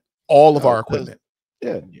about that? All of our equipment.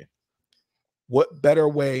 Yeah. What better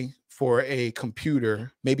way for a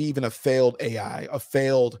computer, maybe even a failed AI, a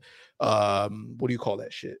failed, what do you call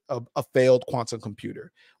that shit? A failed quantum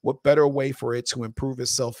computer. What better way for it to improve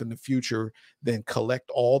itself in the future than collect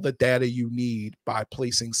all the data you need by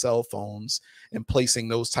placing cell phones and placing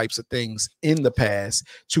those types of things in the past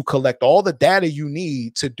to collect all the data you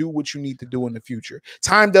need to do what you need to do in the future?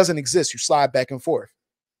 Time doesn't exist. You slide back and forth,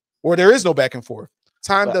 or there is no back and forth.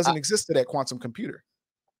 Time doesn't exist to that quantum computer.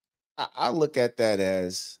 I look at that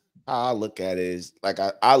as I look at it as like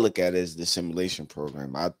I look at it as the simulation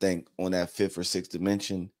program. I think on that fifth or sixth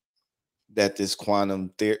dimension that this quantum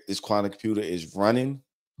computer is running,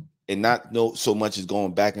 and not so much is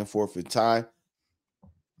going back and forth in time,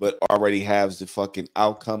 but already has the fucking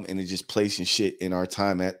outcome and it's just placing shit in our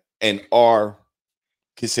time and our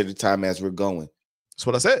considered time as we're going. That's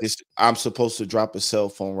what I said. I'm supposed to drop a cell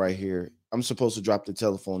phone right here. I'm supposed to drop the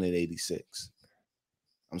telephone at 86.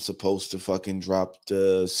 I'm supposed to fucking drop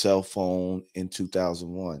the cell phone in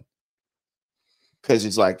 2001. Because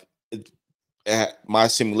it's like my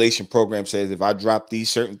simulation program says if I drop these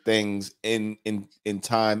certain things in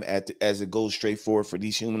time as it goes straight forward for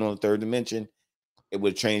these humans on the third dimension, it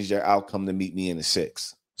would change their outcome to meet me in the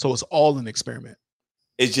sixth. So it's all an experiment.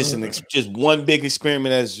 It's just just one big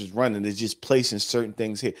experiment that's just running. It's just placing certain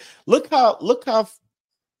things here. Look at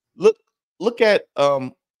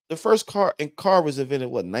the first car was invented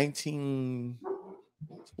what, 19?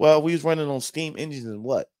 Well, we was running on steam engines and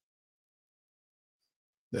what?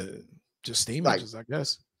 Just steam engines, I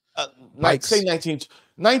guess. Like say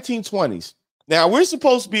 1920s. Now we're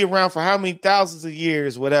supposed to be around for how many thousands of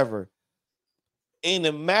years, whatever. In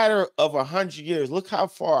a matter of 100 years, look how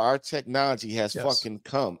far our technology has fucking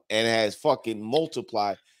come and has fucking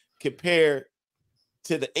multiplied compared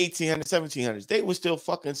to the 1800s, 1700s. They were still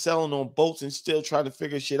fucking selling on boats and still trying to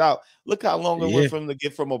figure shit out. Look how long it went from to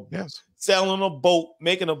get from a selling a boat,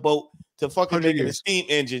 making a boat to fucking making a steam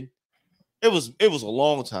engine. It was a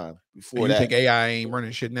long time before that. You think AI ain't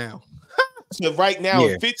running shit now? So right now,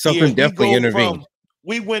 in 50 years,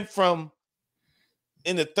 we went from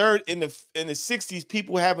in the 60s,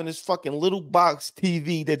 people having this fucking little box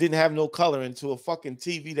TV that didn't have no color into a fucking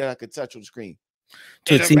TV that I could touch on the screen.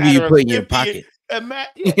 To a TV you put in your pocket. You know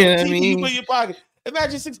what I mean? You put in your pocket.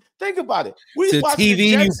 Imagine think about it. To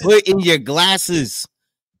TV you put in your glasses.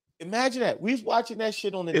 Imagine that. We was watching that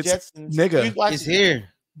shit on the Jetsons. Nigga, it's here.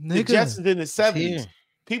 The Jetsons in the 70s.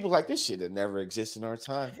 People like this shit that never existed in our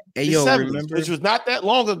time. Hey, yo, 70s, remember, which was not that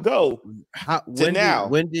long ago.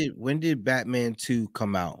 When did Batman 2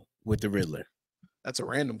 come out with the Riddler? That's a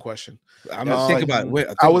random question. I'm gonna think about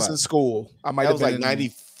it. I was in school. I might have been like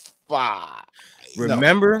 95.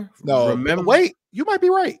 Remember? No. Remember? Wait, you might be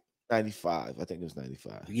right. 95. I think it was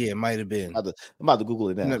 95. Yeah, it might have been. I'm about to Google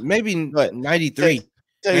it now. No, maybe 93.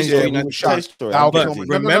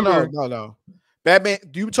 Remember? No. Batman.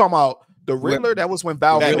 Do you talking about the Riddler? That was when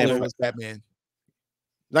Val Kilmer was Batman.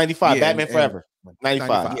 95. Batman Forever.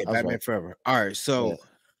 95. Yeah, Batman Forever. All right. So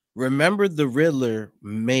remember, the Riddler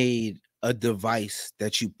made a device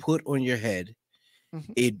that you put on your head.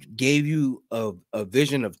 It gave you a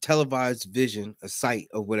vision of televised vision, a sight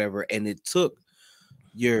of whatever, and it took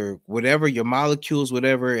your molecules,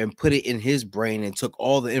 whatever, and put it in his brain and took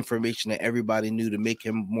all the information that everybody knew to make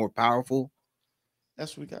him more powerful.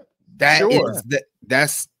 That's what we got.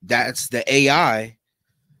 That's the AI.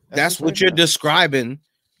 That's what you're describing,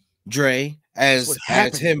 Dre, as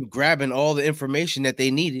him grabbing all the information that they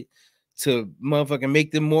needed to motherfucking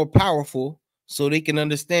make them more powerful so they can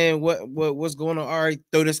understand what's going on. All right,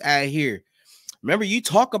 throw this ad here. Remember, you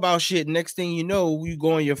talk about shit. Next thing you know, you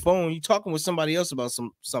go on your phone, you talking with somebody else about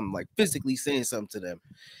something, like physically saying something to them,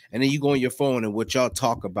 and then you go on your phone and what y'all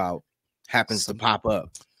talk about happens to pop up.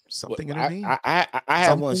 Something intervene. I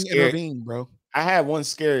had one scary, bro. I had one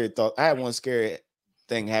scary thought. I had one scary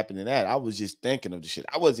thing happen to that. I was just thinking of the shit.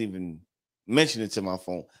 I wasn't even mentioning it to my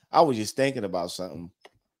phone. I was just thinking about something,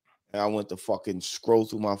 and I went to fucking scroll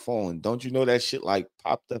through my phone. Don't you know that shit like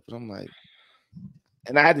popped up, and I'm like,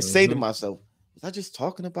 and I had to say to myself, was I just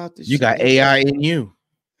talking about this? You got AI in you.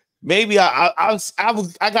 Maybe I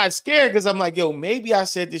got scared because I'm like, yo, maybe I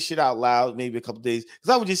said this shit out loud maybe a couple days because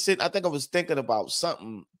I was just sitting. I think I was thinking about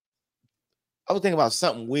something. I was thinking about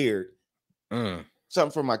something weird,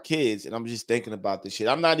 something for my kids, and I'm just thinking about this shit.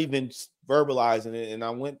 I'm not even verbalizing it, and I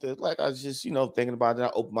went to I was just thinking about it.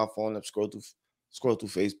 I opened my phone up, scroll through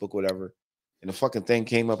Facebook, whatever, and the fucking thing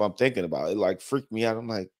came up. I'm thinking about it, like freaked me out. I'm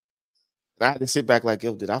like, I had to sit back like,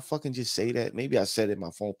 yo, did I fucking just say that? Maybe I said it.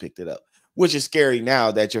 My phone picked it up, which is scary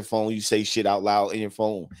now that your phone, you say shit out loud, and your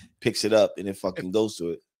phone picks it up and it fucking goes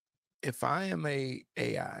to it. If I am a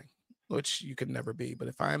AI, which you could never be, but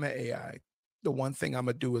if I am an AI, the one thing I'm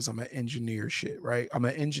gonna do is I'm gonna engineer shit, right? I'm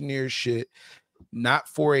gonna engineer shit not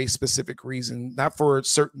for a specific reason, not for a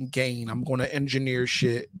certain gain. I'm gonna engineer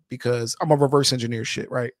shit because I'm gonna reverse engineer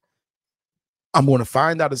shit, right? I'm gonna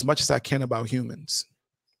find out as much as I can about humans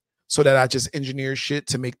so that I just engineer shit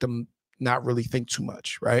to make them not really think too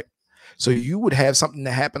much, right? So you would have something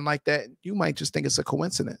that happen like that. You might just think it's a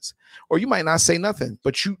coincidence, or you might not say nothing,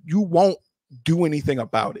 but you won't do anything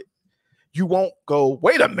about it. You won't go,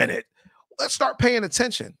 wait a minute, let's start paying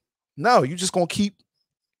attention. No, you're just gonna keep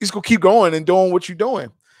going and doing what you're doing.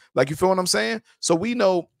 Like, you feel what I'm saying? So we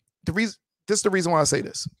know the reason. This is the reason why I say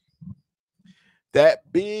this.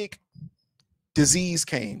 That big disease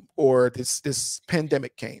came, or this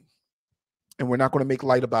pandemic came, and we're not going to make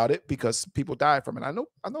light about it because people died from it. I know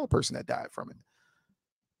a person that died from it.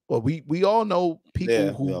 Well, we all know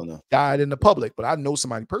people who died in the public, but I know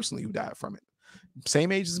somebody personally who died from it.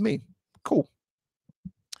 Same age as me. Cool.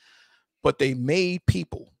 But they made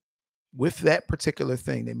people with that particular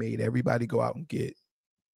thing. They made everybody go out and get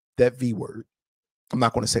that V word. I'm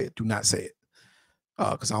not going to say it. Do not say it.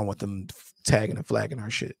 Because I don't want them tagging and flagging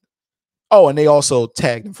our shit. Oh, and they also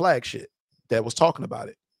tagged and flagged shit that was talking about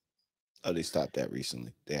it. Oh, they stopped that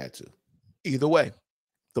recently. They had to. Either way,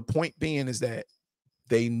 the point being is that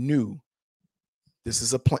they knew this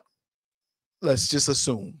is a plan. Let's just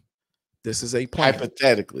assume this is a plan.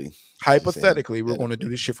 Hypothetically, we're going to do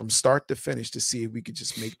this shit from start to finish to see if we could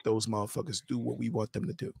just make those motherfuckers do what we want them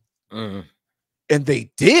to do. And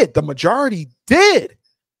they did. The majority did.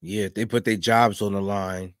 Yeah, they put their jobs on the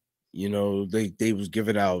line. They was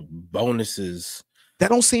giving out bonuses. That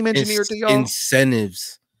don't seem engineered to y'all.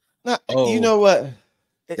 Incentives. No, you know what?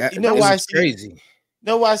 You know why it's crazy. You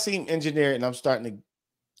know why I seem engineered, and I'm starting to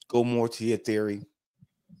go more to your theory.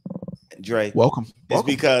 Dre. Welcome. It's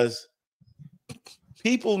because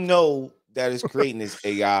people know that it's creating this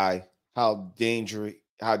AI, how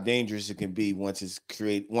dangerous it can be once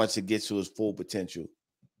it gets to its full potential.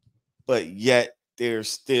 But yet they're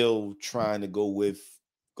still trying to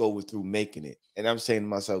go through making it. And I'm saying to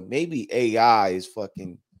myself, maybe AI is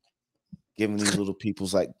fucking giving these little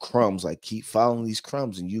people's like crumbs, like keep following these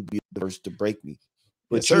crumbs and you be the first to break me.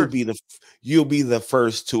 But yes, you'll be the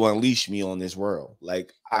first to unleash me on this world.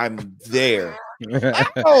 Like I'm there.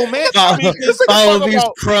 Oh man, follow these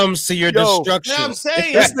crumbs to your destruction. I'm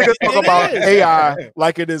saying this nigga talk about AI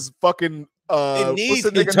like it is fucking it needs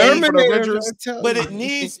what's the nigga name for the Avengers? But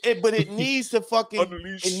it needs to fucking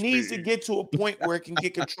it needs to get to a point where it can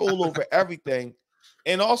get control over everything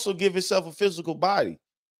and also give itself a physical body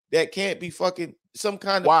that can't be fucking some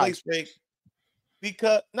kind of place where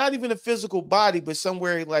because not even a physical body, but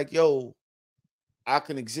somewhere like, yo, I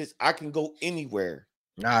can exist. I can go anywhere.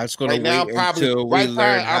 Nah, it's gonna wait until we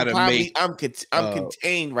learn how to make. I'm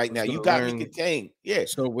contained right now. You got me contained. Yeah.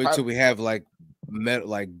 So wait till we have like metal,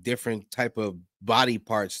 like different type of body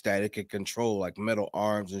parts that it can control, like metal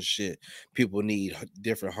arms and shit. People need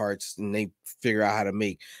different hearts, and they figure out how to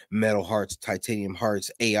make metal hearts, titanium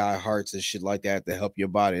hearts, AI hearts, and shit like that to help your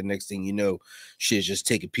body. And next thing you know, shit's just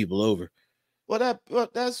taking people over. Well,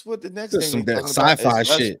 that's what the next thing. Some that sci-fi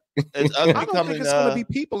shit. I don't think it's going to be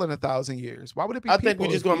people in 1,000 years. Why would it be? I think we're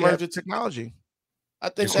just going to merge with technology. I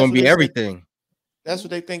think it's going to be everything. That's what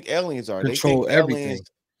they think aliens are. Control everything.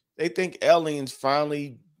 They think aliens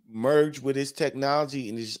finally merge with this technology,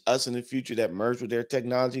 and it's us in the future that merge with their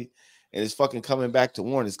technology, and it's fucking coming back to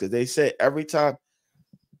warn us because they said every time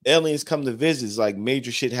aliens come to visit, it's like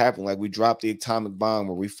major shit happen. Like we dropped the atomic bomb,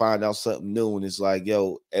 or we find out something new, and it's like,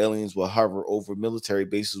 yo, aliens will hover over military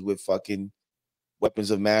bases with fucking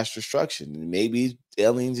weapons of mass destruction. And maybe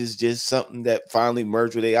aliens is just something that finally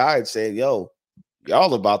merged with AI and said, yo,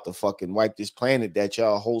 y'all about to fucking wipe this planet that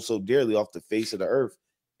y'all hold so dearly off the face of the earth.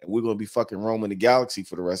 And we're gonna be fucking roaming the galaxy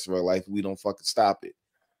for the rest of our life if we don't fucking stop it.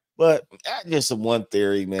 But that's just one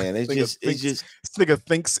theory, man. It's just this nigga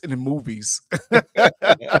thinks in movies. No,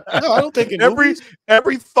 I don't think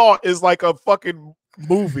every thought is like a fucking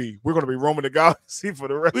movie. We're gonna be roaming the galaxy for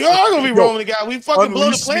the rest. We are gonna be roaming the galaxy. We fucking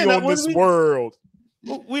blow the planet on this world.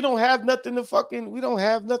 We don't have nothing to fucking. We don't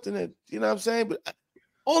have nothing to. You know what I'm saying? But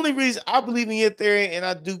only reason I believe in your theory, and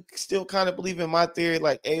I do still kind of believe in my theory,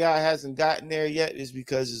 like AI hasn't gotten there yet, is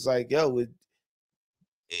because it's like, yo,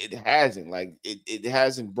 it hasn't, like it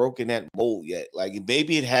hasn't broken that mold yet. Like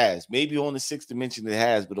maybe it has, maybe on the 6th dimension it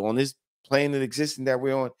has, but on this plane of existence that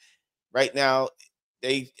we're on right now,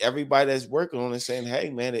 everybody that's working on it saying,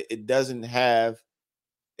 hey man, it doesn't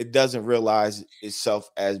realize itself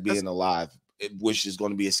as being alive, which is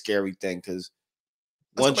going to be a scary thing because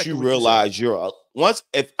once you realize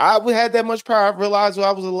if I would had that much power, I realized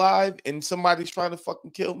I was alive and somebody's trying to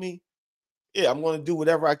fucking kill me. Yeah, I'm going to do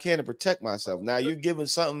whatever I can to protect myself. Now you're giving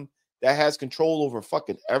something that has control over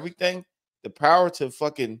fucking everything, the power to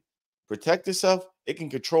fucking protect itself. It can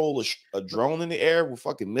control a drone in the air with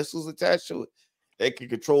fucking missiles attached to it. It can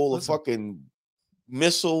control a fucking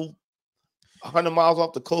missile 100 miles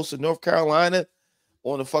off the coast of North Carolina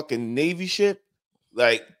on a fucking Navy ship.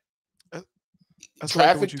 Like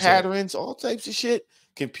traffic patterns, all types of shit,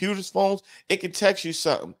 computers, phones. It can text you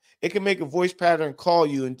something. It can make a voice pattern, call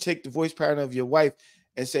you, and take the voice pattern of your wife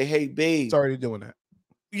and say, hey, babe. It's already doing that.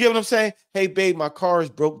 You get what I'm saying? Hey, babe, my car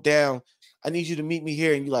is broke down. I need you to meet me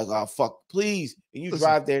here. And you're like, oh, fuck, please. And you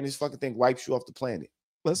drive there and this fucking thing wipes you off the planet.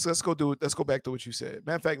 Let's go do it. Let's go back to what you said.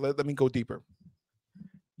 Matter of fact, let me go deeper.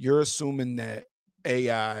 You're assuming that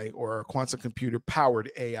AI or a quantum computer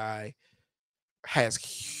powered AI has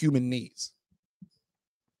human needs.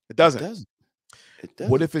 It doesn't. It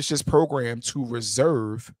doesn't. What if it's just programmed to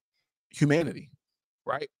reserve humanity,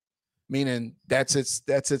 right? Meaning that's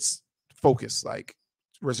its focus, like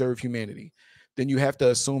reserve humanity. Then you have to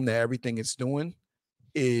assume that everything it's doing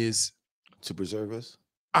is to preserve us.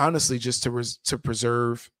 Honestly, just to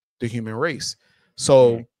preserve the human race.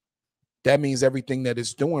 So that means everything that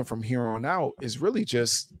it's doing from here on out is really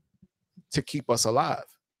just to keep us alive.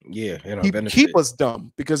 Yeah, keep us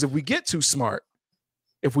dumb. Because if we get too smart,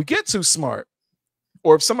 or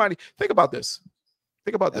if somebody think about this.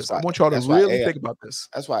 I want y'all to really think about this.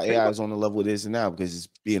 That's why AI is on the level it is now, because it's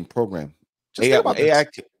being programmed. Just think about AI.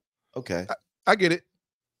 Okay. I get it.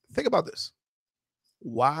 Think about this.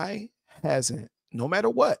 Why hasn't, no matter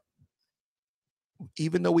what,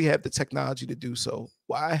 even though we have the technology to do so,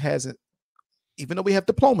 why hasn't, even though we have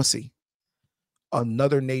diplomacy,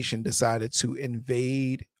 another nation decided to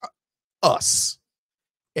invade us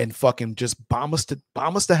and fucking just bomb us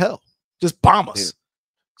to hell? Just bomb us.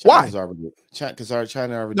 Why? Because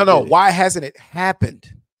China already No. did it. Why hasn't it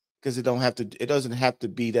happened? Because it doesn't have to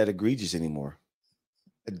be that egregious anymore.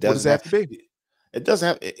 It doesn't What does it have to be? It doesn't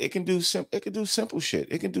have. It can do simple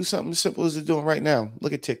shit. It can do something as simple as it's doing right now.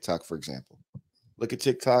 Look at TikTok, for example. Look at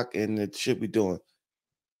TikTok and the shit we're doing.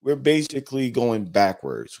 We're basically going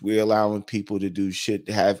backwards. We're allowing people to do shit,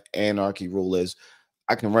 to have anarchy rule as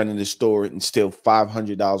I can run in the store and steal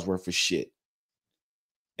 $500 worth of shit.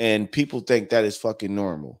 And people think that is fucking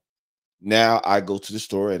normal. Now I go to the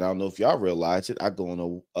store, and I don't know if y'all realize it. I go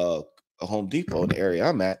in a Home Depot in the area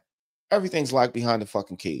I'm at. Everything's locked behind the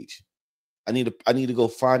fucking cage. I need to go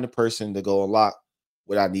find the person to go unlock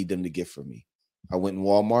what I need them to get for me. I went in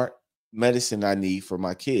Walmart, medicine I need for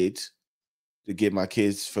my kids to get my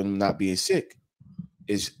kids from not being sick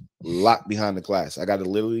is locked behind the glass. I got to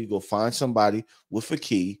literally go find somebody with a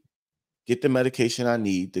key, get the medication I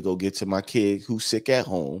need to go get to my kid who's sick at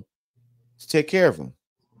home to take care of him.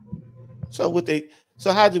 So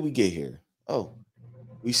how did we get here? Oh,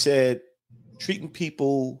 we said treating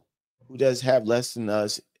people who does have less than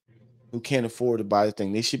us, who can't afford to buy the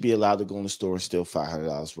thing, they should be allowed to go in the store and steal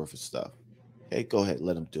 $500 worth of stuff. Okay, go ahead,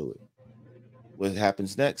 let them do it. What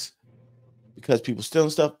happens next? Because people stealing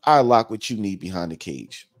stuff, I lock what you need behind the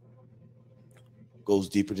cage. Goes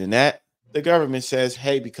deeper than that. The government says,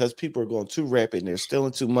 hey, because people are going too rapid and they're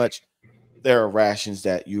stealing too much, there are rations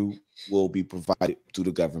that you will be provided through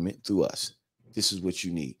the government, through us. This is what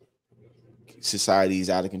you need. Society is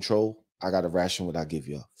out of control. I got a ration what I give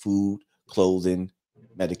you: food, clothing,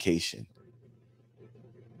 medication.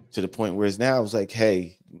 To the point where it's now it's like,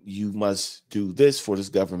 hey, you must do this for this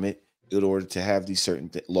government in order to have these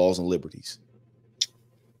certain laws and liberties.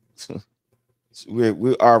 So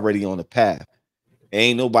we're already on the path.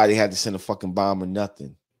 Ain't nobody had to send a fucking bomb or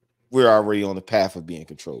nothing. We're already on the path of being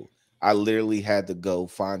controlled. I literally had to go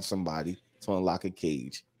find somebody to unlock a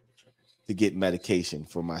cage to get medication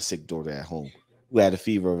for my sick daughter at home who had a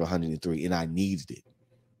fever of 103, and I needed it.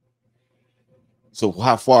 So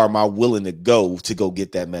how far am I willing to go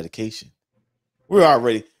get that medication?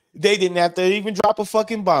 They didn't have to even drop a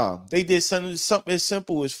fucking bomb. They did something as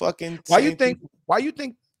simple as fucking. Why you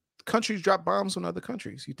think countries drop bombs on other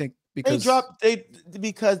countries? You think because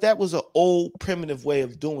because that was an old primitive way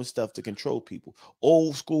of doing stuff to control people.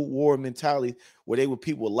 Old school war mentality where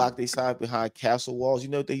people would lock their side behind castle walls. You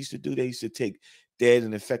know what they used to do? They used to take dead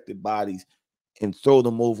and infected bodies and throw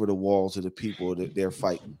them over the walls of the people that they're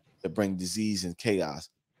fighting to bring disease and chaos.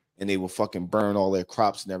 And they will fucking burn all their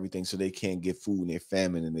crops and everything so they can't get food and they're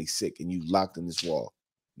famine and they sick, and you locked in this wall.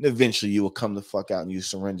 And eventually you will come the fuck out and you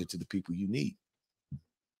surrender to the people you need.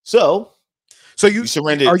 So you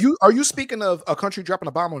surrendered. Are you speaking of a country dropping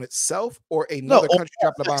a bomb on itself, or another country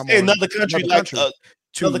dropping a bomb on another country?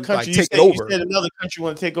 Another country. You said another country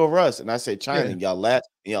want to take over us, and I said China. Yeah. And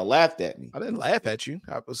y'all laughed at me. I didn't laugh at you.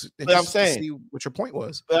 I was. But I'm saying, to see what your point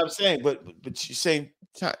was. But I'm saying, but you're saying,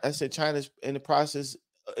 I said China's in the process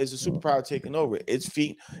is a superpower taking over. It's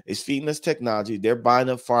feeding us technology. They're buying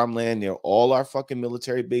up farmland. They're all our fucking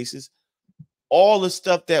military bases. All the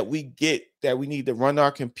stuff that we get that we need to run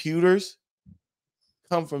our computers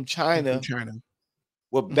come from China.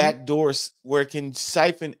 With backdoors where it can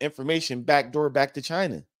siphon information backdoor back to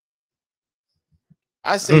China.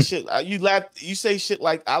 I say shit. You laugh. You say shit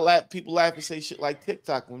like I laugh. People laugh and say shit like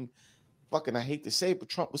TikTok when fucking I hate to say it, but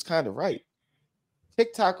Trump was kind of right.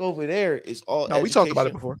 TikTok over there is all. No, we talked about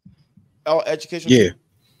it before. All education. Yeah.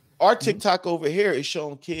 Our TikTok over here is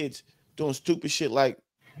showing kids doing stupid shit like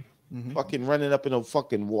fucking running up in a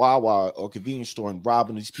fucking Wawa or convenience store and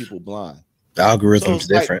robbing these people blind. The algorithm's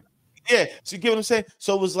different. Yeah, so you get what I'm saying?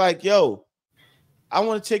 So it was like, yo, I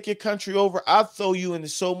want to take your country over. I'll throw you into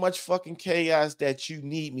so much fucking chaos that you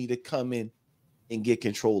need me to come in and get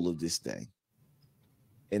control of this thing.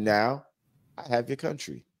 And now I have your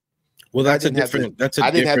country. Well, that's a different I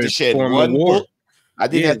didn't have to shed one bullet. I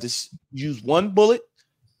didn't have to use one bullet,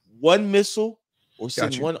 one missile, or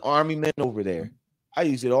send one army man over there. I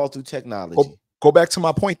use it all through technology. Go back to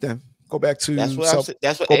my point then. Go back to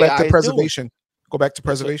preservation. Go back to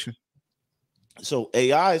preservation. So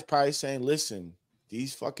AI is probably saying, listen,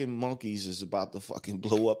 these fucking monkeys is about to fucking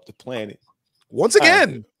blow up the planet. Once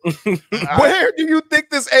again, where do you think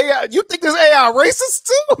this AI? You think this AI racist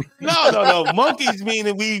too? No. Monkeys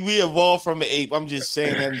meaning we evolved from an ape. I'm just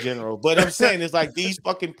saying that in general. But I'm saying it's like these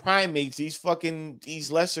fucking primates,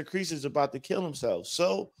 these lesser creatures about to kill themselves.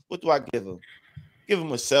 So what do I give them? Give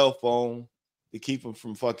them a cell phone to keep them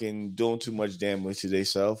from fucking doing too much damage to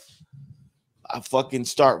themselves. I fucking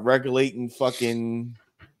start regulating fucking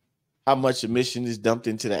how much emission is dumped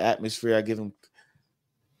into the atmosphere. I give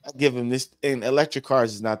them this, and electric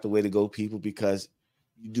cars is not the way to go, people, because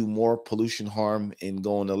you do more pollution harm in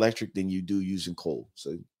going electric than you do using coal.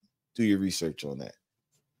 So do your research on that.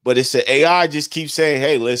 But it's the AI just keeps saying,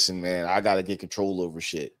 hey, listen, man, I got to get control over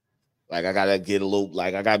shit. Like, I got to get a little,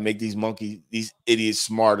 like, I got to make these idiots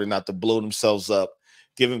smarter, not to blow themselves up,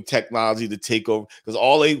 give them technology to take over. Because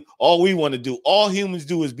all we want to do, all humans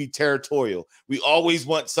do is be territorial. We always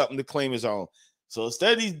want something to claim as our own. So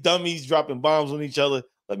instead of these dummies dropping bombs on each other,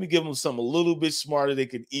 let me give them something a little bit smarter. They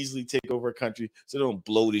can easily take over a country so they don't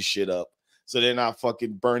blow this shit up. So they're not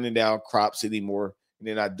fucking burning down crops anymore. And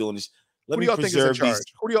they're not doing this. Who do y'all think is in charge?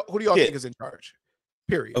 Who do y'all think is in charge?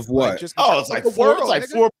 Period. Of what? Like, just it's like the four. world, It's like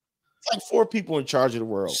nigga. four. It's like four people in charge of the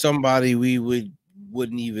world. Somebody we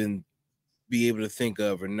wouldn't even be able to think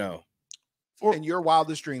of or know. In your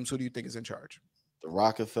wildest dreams, who do you think is in charge? The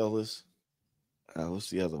Rockefellers. What's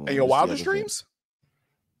the other one? In your wildest dreams?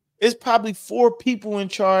 It's probably four people in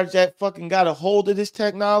charge that fucking got a hold of this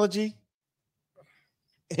technology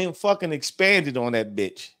and fucking expanded on that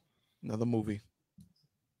bitch. Another movie.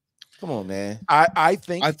 Come on, man. I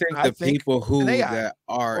think the people who that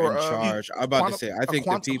are in charge. I'm about to say, I think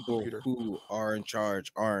the people who are in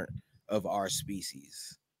charge aren't of our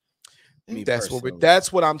species.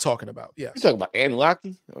 That's what I'm talking about. Yeah, you talking about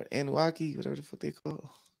Anunnaki or Anunnaki, whatever the fuck they call it.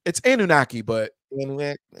 It's Anunnaki, but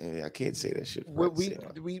I can't say that shit.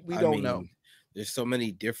 We don't know. There's so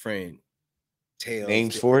many different tales,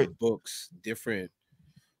 names for it, books, different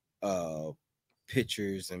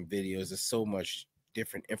pictures and videos. There's so much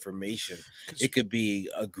different information. It could be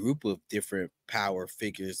a group of different power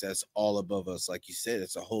figures that's all above us. Like you said,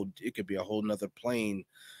 it could be a whole nother plane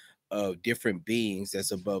of different beings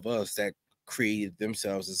that's above us that created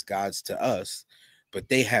themselves as gods to us, but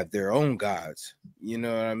they have their own gods. You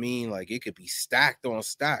know what I mean? Like, it could be stacked on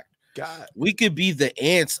stacked. God, we could be the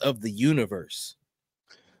ants of the universe.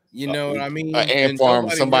 You know what I mean? Ant farm.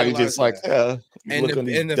 Somebody just like, and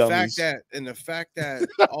the fact that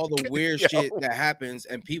all the weird shit that happens,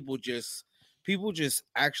 and people just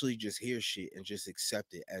actually just hear shit and just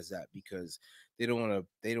accept it as that, because they don't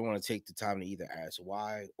want to take the time to either ask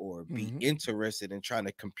why or be interested in trying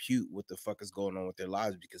to compute what the fuck is going on with their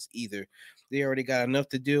lives, because either they already got enough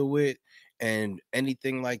to deal with, and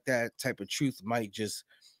anything like that type of truth might just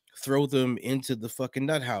throw them into the fucking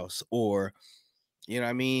nut house, or you know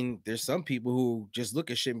what I mean? There's some people who just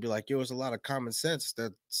look at shit and be like, yo, there's a lot of common sense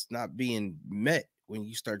that's not being met when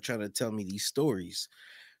you start trying to tell me these stories.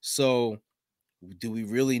 So do we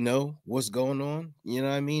really know what's going on? You know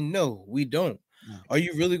what I mean? No, we don't. Are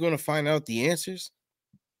you really going to find out the answers?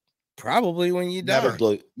 Probably when you die.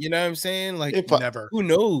 You know what I'm saying? Like, never. Who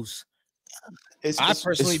knows? I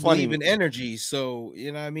personally believe in energy. So,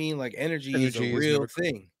 you know what I mean? Like, energy is a real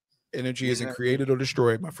thing. Energy isn't created or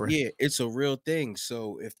destroyed, my friend. Yeah, it's a real thing.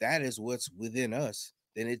 So if that is what's within us,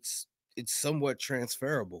 then it's somewhat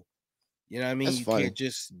transferable. You know what I mean? You can't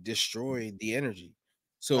just destroy the energy.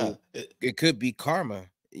 So it could be karma,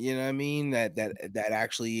 you know what I mean? That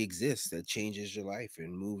actually exists, that changes your life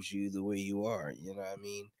and moves you the way you are. You know what I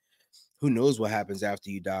mean? Who knows what happens after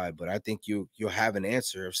you die, but I think you'll have an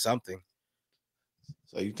answer of something.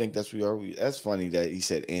 So you think that's where we are? That's funny that he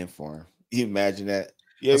said ant farm. You imagine that?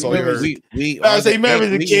 Yeah, that's all remember as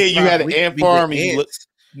a kid, you had an ant farm, and you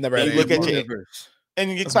look at your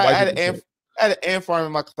and you had an ant farm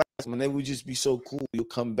in my class, and they would just be so cool. You'll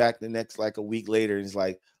come back the next like a week later, and it's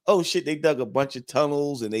like, oh shit, they dug a bunch of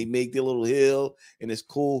tunnels and they make their little hill, and it's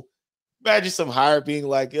cool. Imagine some hire being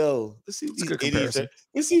like, yo, let's see what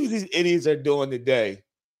these idiots are doing today.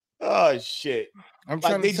 Oh shit.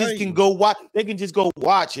 They can just go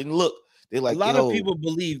watch and look. They're like, a lot of people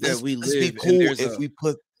believe that we live. Be cool if we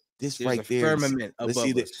put this right there. Firmament above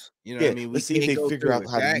us. You know what I mean? Let's see if they figure out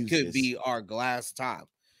how to use this. That could be our glass top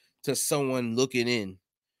to someone looking in.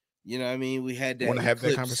 You know what I mean? We had that. Want to have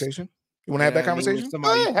that conversation? You want to have that conversation?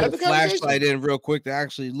 Somebody put a flashlight in real quick to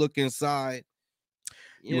actually look inside.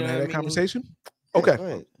 You want to have that conversation?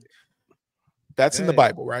 Okay. That's in the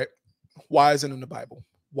Bible, right? Why is it in the Bible?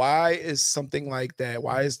 Why is something like that?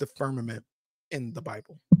 Why is the firmament in the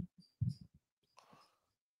Bible?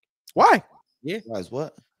 Why? Yeah. Why is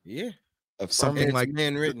what? Yeah. Something like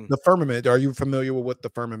handwritten. The firmament. Are you familiar with what the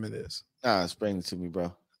firmament is? Nah, explain it to me,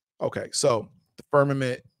 bro. Okay. So the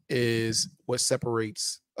firmament is what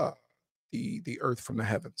separates the earth from the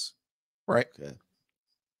heavens. Right? Okay.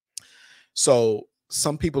 So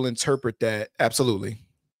some people interpret that absolutely.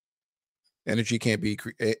 Energy can't be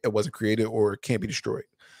it wasn't created or it can't be destroyed.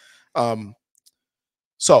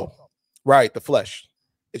 So right, the flesh,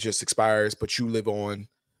 it just expires, but you live on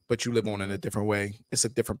in a different way. It's a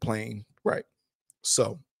different plane, right?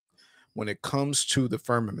 So when it comes to the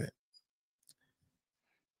firmament,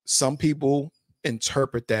 some people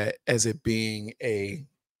interpret that as it being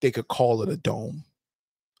they could call it a dome.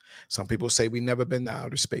 Some people say we've never been to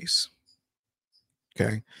outer space.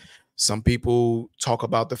 Okay. Some people talk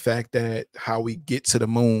about the fact that how we get to the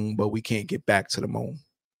moon, but we can't get back to the moon.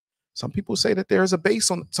 Some people say that there's a base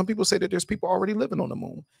on. Some people say that there's people already living on the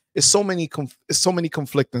moon. It's so many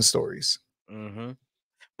conflicting stories. Mm-hmm.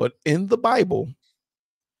 But in the Bible,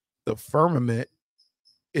 the firmament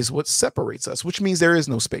is what separates us, which means there is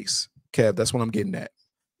no space. Kev, that's what I'm getting at.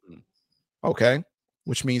 Okay.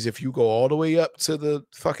 Which means if you go all the way up to the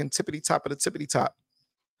fucking tippity top of the tippity top,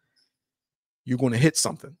 you're going to hit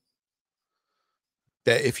something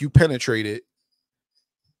that if you penetrate it,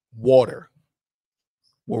 water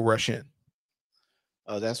will rush in.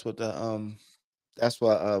 Oh, that's what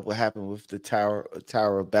what happened with the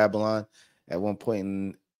Tower of Babylon. At one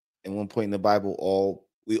point in the Bible,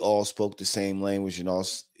 we all spoke the same language and all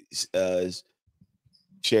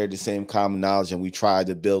shared the same common knowledge, and we tried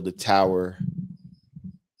to build a tower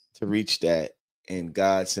to reach that. And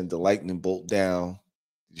God sent the lightning bolt down,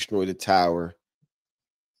 destroy the tower,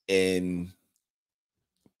 and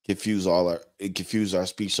confuse our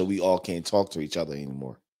speech, so we all can't talk to each other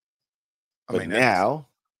anymore. But now,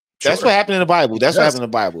 that's what happened in the Bible. That's what happened in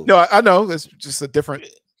the Bible. No, I know. It's just a different.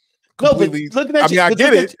 Completely. No, but looking at I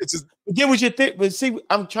get it. It's just, get what your theory. But see,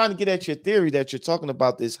 I'm trying to get at your theory that you're talking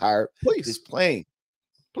about this this plane.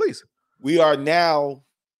 Please. We are now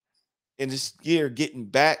in this year getting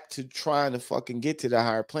back to trying to fucking get to the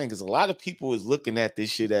higher plane, because a lot of people is looking at this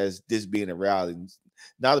shit as this being a reality.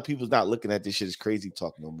 Now the people's not looking at this shit as crazy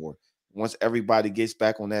talk no more. Once everybody gets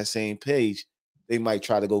back on that same page, they might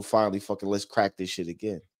try to go finally fucking let's crack this shit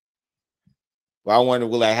again. But I wonder,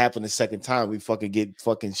 will that happen the second time we fucking get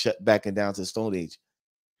fucking shut back and down to the Stone Age?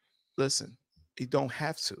 Listen, you don't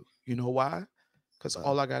have to. You know why? Because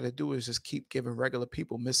all I got to do is just keep giving regular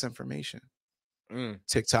people misinformation.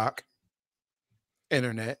 TikTok,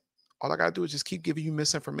 internet. All I got to do is just keep giving you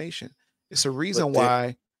misinformation. It's a reason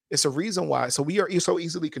why. It's a reason why. So we are so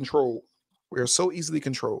easily controlled. We are so easily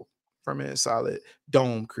controlled. Firmament solid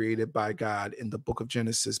dome created by God in the book of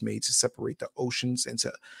Genesis, made to separate the oceans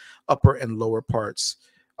into upper and lower parts,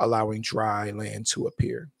 allowing dry land to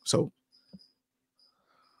appear. So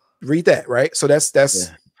read that, right? So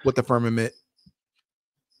that's what the firmament,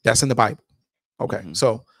 that's in the Bible. Okay.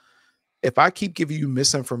 So if I keep giving you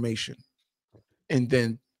misinformation and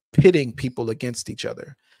then pitting people against each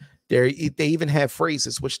other, they even have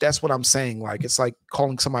phrases, which that's what I'm saying. Like, it's like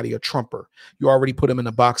calling somebody a Trumper. You already put them in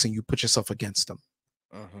a box and you put yourself against them.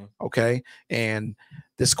 Okay. And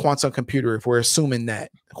this quantum computer, if we're assuming that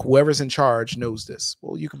whoever's in charge knows this,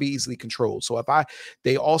 well, you could be easily controlled. So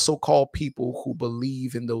they also call people who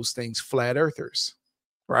believe in those things flat earthers,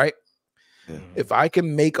 right? If I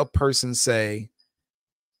can make a person say,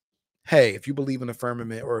 hey, if you believe in the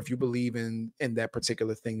firmament, or if you believe in that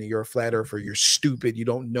particular thing, that you're a flat earther, you're stupid, you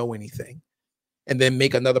don't know anything, and then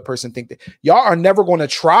make another person think that y'all are never going to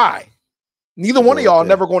try. Neither one of y'all are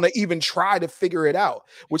never going to even try to figure it out,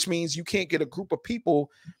 which means you can't get a group of people,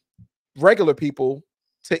 regular people,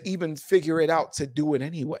 to even figure it out to do it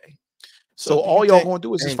anyway. So all y'all going to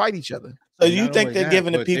do is just fight each other. So you think they're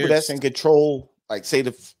giving the people that's in control, like say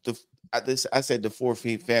I said the 4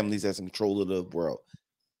 families that's in control of the world.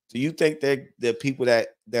 Do you think that the people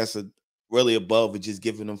that's really above are just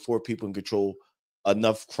giving them 4 people in control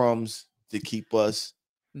enough crumbs to keep us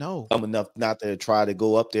enough not to try to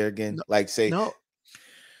go up there again? Like say no,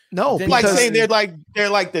 like saying they're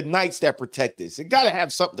like the knights that protect this. It got to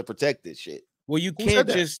have something to protect this shit. Well, you can't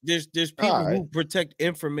just there's people who protect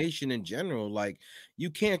information in general. Like, you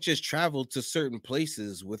can't just travel to certain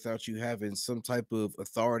places without you having some type of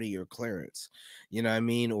authority or clearance. You know what I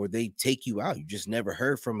mean? Or they take you out. You just never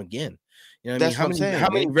heard from again. You know what I mean? How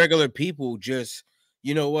many regular people just,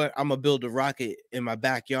 you know what, I'm gonna build a rocket in my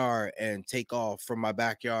backyard and take off from my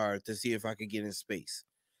backyard to see if I could get in space.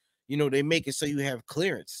 You know, they make it so you have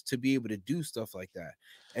clearance to be able to do stuff like that.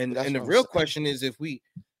 And the real question is, if we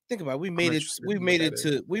think about it, we made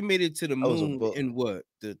it to the moon in what,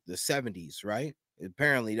 the 70s, right?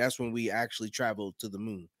 Apparently that's when we actually traveled to the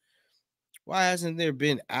moon. Why hasn't there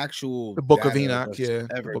been actual the Book of Enoch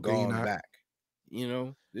ever gone back? You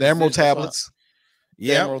know, the Emerald Tablets.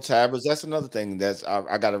 The Emerald Tablets. That's another thing that's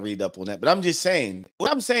I got to read up on that. But I'm just saying,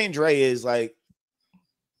 what I'm saying, Dre, is like,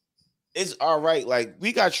 it's all right. Like,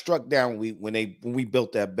 we got struck down when we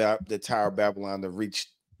built the Tower of Babylon to reach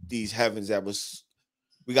these heavens.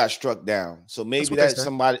 We got struck down. So maybe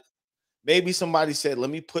somebody said, let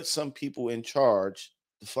me put some people in charge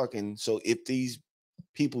to fucking, so if these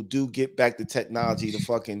people do get back the technology to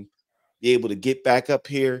fucking be able to get back up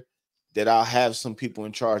here, that I'll have some people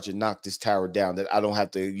in charge and knock this tower down, that I don't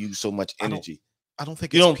have to use so much energy. I don't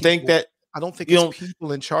think you it's don't people. think that I don't think you it's don't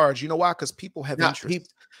people in charge. You know why? Because people have not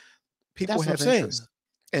interests. People that's what I'm have saying. interests.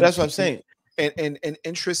 And That's what I'm saying. And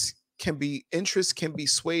interest can be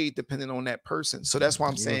swayed depending on that person. So that's why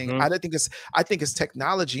I'm saying I think it's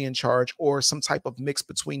technology in charge or some type of mix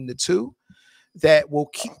between the two that will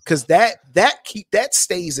keep, because that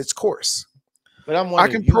stays its course. But I'm I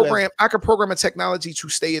wondering, can program a technology to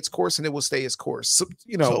stay its course, and it will stay its course. So,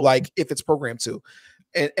 like if it's programmed to,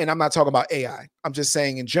 and I'm not talking about AI. I'm just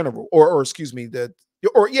saying in general, or excuse me,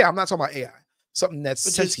 I'm not talking about AI. Something that's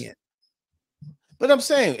sentient. But I'm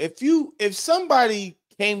saying, if somebody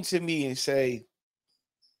came to me and say,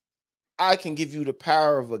 I can give you the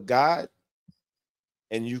power of a god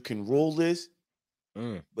and you can rule this,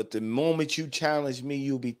 but the moment you challenge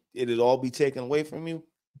me, it'll all be taken away from you.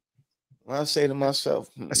 I say to myself,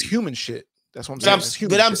 that's human shit. That's what I'm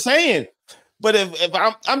saying. I'm saying,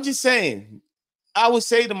 if I'm just saying, I would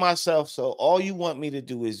say to myself, so all you want me to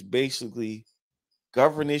do is basically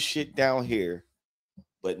govern this shit down here,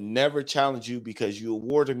 but never challenge you because you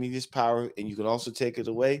awarded me this power and you can also take it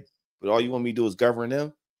away. But all you want me to do is govern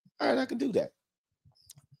them. All right, I can do that.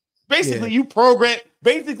 Basically, you programmed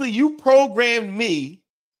me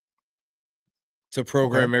to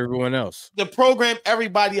program everyone else. To program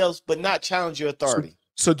everybody else, but not challenge your authority.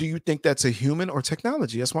 So do you think that's a human or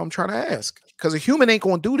technology? That's what I'm trying to ask. Because a human ain't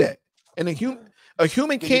going to do that, and a human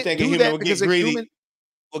can't do that because a human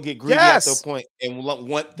will get greedy at the point and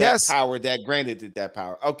want that power that granted it that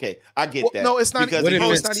power. Okay, I get that. No, it's not. Because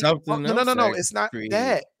it's something else. No. It's not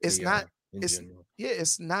that. It's not. It's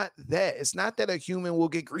not that. It's not that a human will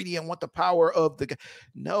get greedy and want the power of the.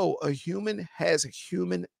 No, a human has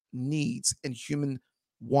human needs and human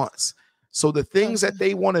wants. So the things that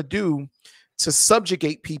they want to do to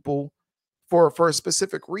subjugate people for a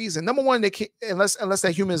specific reason. Number one, they can't, unless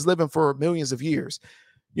that human is living for millions of years.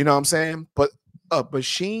 You know what I'm saying? But a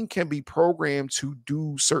machine can be programmed to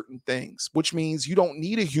do certain things, which means you don't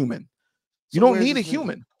need a human. You don't need a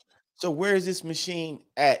human. So where is this machine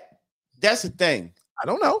at? That's the thing. I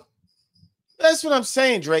don't know. That's what I'm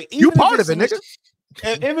saying, Drake. You part of it, nigga.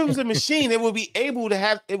 If it was a machine, it would be able to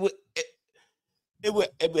have it would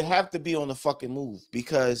have to be on the fucking move,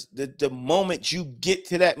 because the moment you get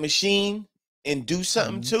to that machine and do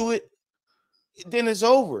something to it, then it's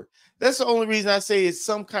over. That's the only reason I say it's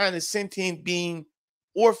some kind of sentient being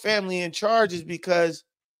or family in charge, is because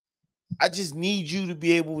I just need you to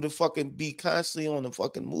be able to fucking be constantly on the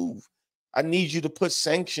fucking move. I need you to put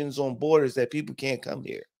sanctions on borders that people can't come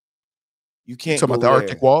here. You can't. You talking about the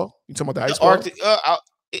Arctic Wall? You talking about the ice wall?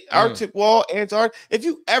 Arctic Wall, Antarctica. If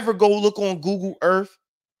you ever go look on Google Earth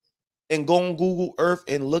and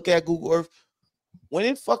look at Google Earth, when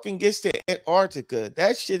it fucking gets to Antarctica,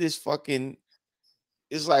 that shit is fucking.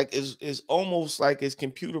 It's like it's almost like it's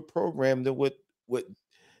computer programmed to what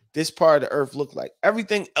this part of the Earth look like.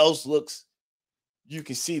 Everything else looks. You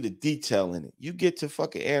can see the detail in it. You get to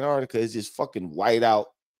fucking Antarctica, it's just fucking white out.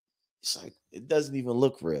 It's like it doesn't even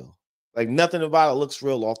look real. Like nothing about it looks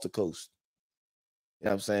real off the coast. You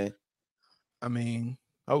know what I'm saying? I mean,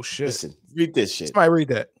 oh shit. Listen, read this shit. Somebody read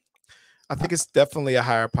that. I think it's definitely a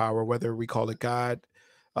higher power, whether we call it God,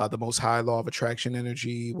 the most high law of attraction,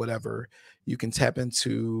 energy, whatever. You can tap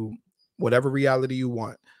into whatever reality you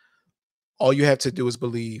want. All you have to do is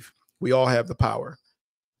believe. We all have the power.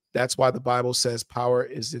 That's why the Bible says power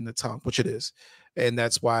is in the tongue, which it is. And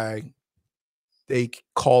that's why they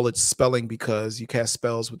call it spelling, because you cast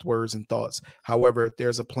spells with words and thoughts. However, if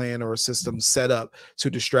there's a plan or a system set up to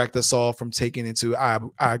distract us all from taking into, I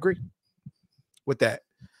agree with that.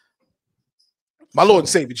 My Lord and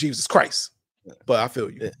Savior, Jesus Christ. But I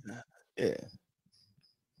feel you. Yeah,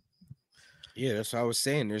 that's what I was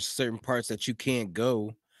saying. There's certain parts that you can't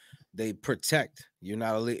go. They protect. You're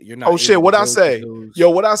not. Oh shit! What I say? Yo,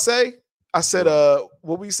 what I say? I said,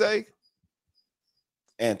 what we say?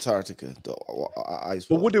 Antarctica, the ice.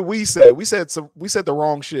 But what did we say? We said the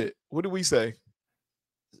wrong shit. What did we say?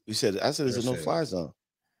 I said it's a no-fly zone.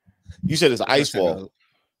 You said it's an ice wall.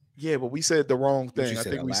 Yeah, but we said the wrong thing. I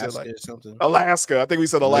think we said like something. Alaska. I think we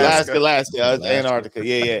said Alaska. Antarctica.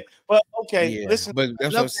 Yeah. But okay, listen. But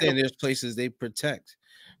that's what I'm saying. There's places they protect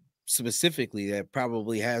specifically that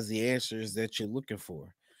probably has the answers that you're looking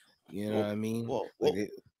for. You know what I mean?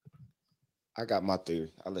 I got my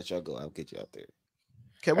theory. I'll let y'all go. I'll get you out there.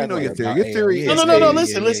 Okay, we know your theory. about Your AI. theory Yeah, is No. a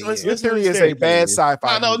Listen. your theory is a bad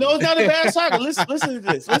sci-fi. No, movie. it's not a bad saga. Listen to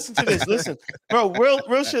this. Listen to this. Listen, bro.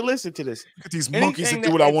 Real shit. Listen to this. Look at these monkeys Anything that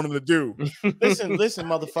do what I want them to do. Listen,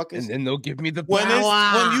 motherfuckers. And then they'll give me the when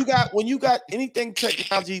power. you got anything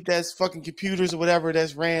technology that's fucking computers or whatever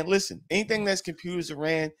that's ran. Listen, anything that's computers that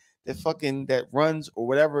ran that runs or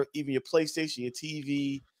whatever, even your PlayStation, your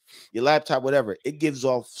TV, your laptop, whatever, it gives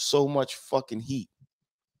off so much fucking heat.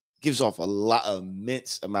 Gives off a lot of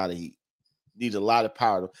immense amount of heat. Need a lot of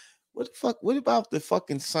power. What the fuck? What about the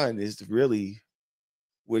fucking sun is really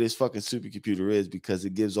where this fucking supercomputer is, because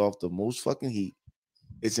it gives off the most fucking heat.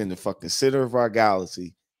 It's in the fucking center of our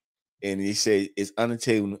galaxy. And they say it's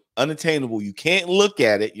unattainable. You can't look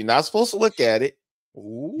at it. You're not supposed to look at it.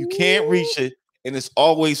 Ooh. You can't reach it. And it's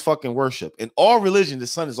always fucking worship. In all religion, the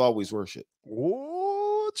sun is always worship.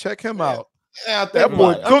 Ooh, check him out. Yeah, that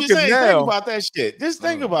boy cooking I'm just saying, now. think about that shit. Just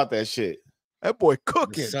think about that shit. That boy The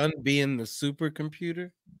cooking. sun being the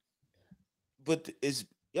supercomputer. But it's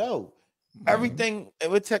everything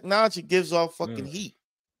with technology gives off fucking heat.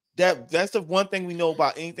 That's the one thing we know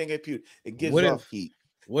about anything computer. It gives off heat.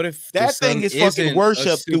 What if that thing is fucking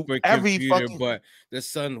worship through every fucking? But the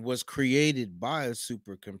sun was created by a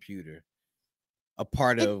supercomputer, a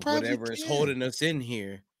part of whatever is holding us in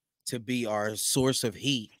here to be our source of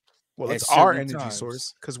heat. Well, it's our energy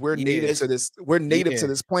source because we're native to this. We're native to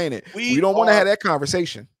this planet. We don't want to have that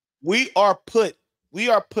conversation. We are put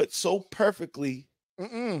so perfectly,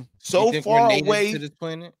 so far away to this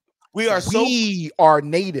planet. We are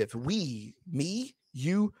native. We, me,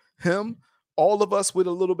 you, him, all of us with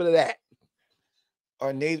a little bit of that.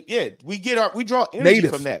 Are native. Yeah, we draw energy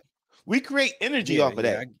from that. We create energy off of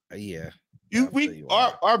that.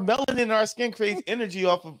 Our melanin in our skin creates energy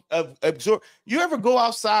off of absorb. You ever go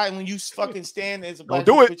outside and when you fucking stand as a black,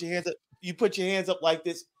 don't do it. You put your hands up like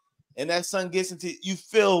this, and that sun gets into you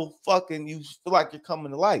feel like you're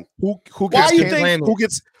coming to life. Who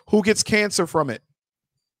gets cancer from it?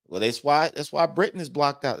 Well, that's why Britain is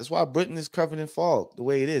blocked out. That's why Britain is covered in fog the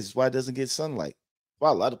way it is. That's why it doesn't get sunlight. That's why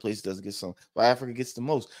a lot of places doesn't get sun. Why Africa gets the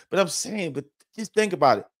most. But I'm saying, just think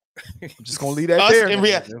about it. I'm just gonna leave that there.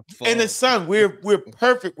 In the sun, we're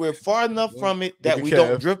perfect. We're far enough from it that we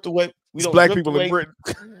don't drift away. We don't black people in Britain.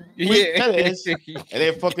 And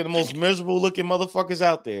they're fucking the most miserable looking motherfuckers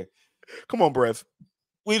out there. Come on, Brev.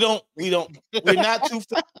 We're not too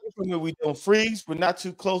far from it. We don't freeze. We're not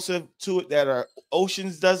too close to it that our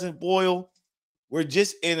oceans doesn't boil. We're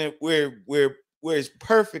just in it where it's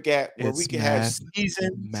perfect at where we can have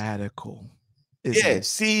seasons. Mathematical.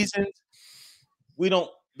 Seasons. We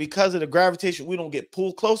don't, because of the gravitation, we don't get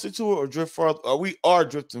pulled closer to it or drift farther, or we are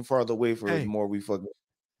drifting farther away from it the more we fucking.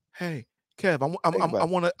 Hey, Kev, I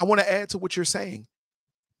want to add to what you're saying.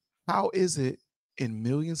 How is it in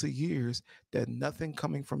millions of years that nothing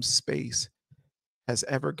coming from space has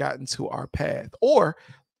ever gotten to our path? Or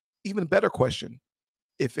even better question,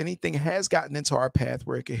 if anything has gotten into our path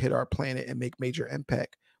where it could hit our planet and make major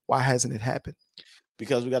impact, why hasn't it happened?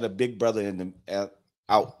 Because we got a big brother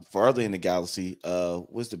out farther in the galaxy.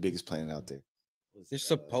 What's the biggest planet out there? It's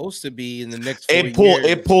supposed to be in the next 4 years.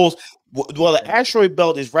 It pulls. Well, the asteroid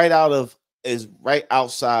belt is right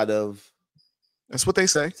outside of. That's what they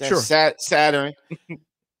say. Sure. Saturn.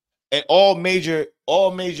 And all major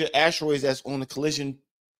asteroids that's on the collision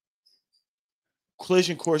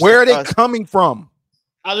course. Where are they coming from?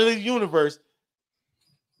 Out of the universe,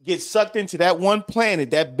 get sucked into that one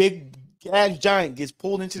planet. That big gas giant gets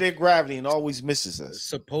pulled into their gravity and always misses us.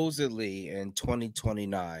 Supposedly in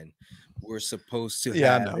 2029, we're supposed to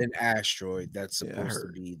have an asteroid that's supposed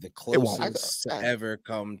to be the closest to ever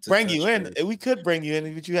come to bring you in. We could bring you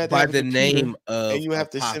in, but you had to by the name of. And you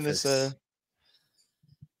have to send us a.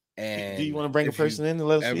 And do you want to bring a person in and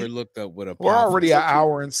let us ever looked up what a? We're already an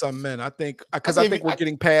hour and some men. I think we're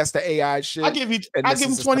getting past the AI shit. I give him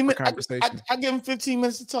 20 minutes. I give him 15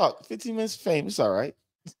 minutes to talk. 15 minutes of fame. It's all right.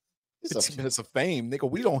 15 minutes of fame, nigga.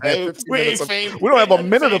 We don't have 15 minutes of fame. We don't have a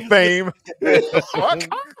minute of fame.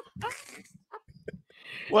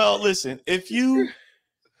 Well, listen. If you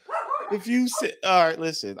sit, all right.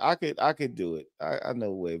 Listen, I could do it. I know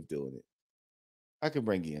a way of doing it. I can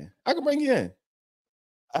bring you in.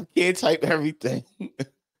 I can't type everything.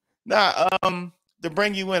 To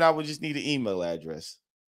bring you in, I would just need an email address.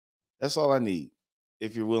 That's all I need.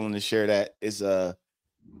 If you're willing to share that, it's a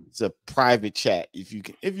private chat. If you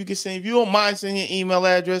don't mind sending your email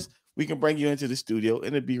address, we can bring you into the studio and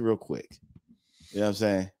it'd be real quick. You know what I'm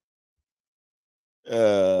saying?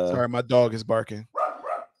 Sorry, my dog is barking.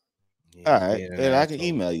 All right, and I can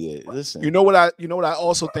email you. Listen, you know what I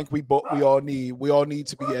also think we all need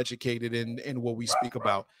to be educated in what we speak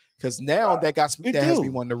about. Because now that has me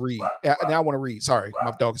wanting to read. Now I want to read. Sorry,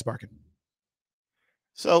 my dog is barking.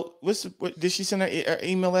 So did she send her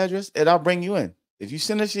email address? And I'll bring you in. If you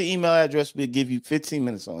send us your email address, we'll give you 15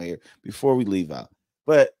 minutes on here before we leave out.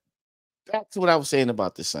 But back to what I was saying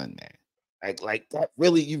about the sun, man. Like that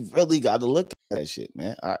really, you really got to look at that shit,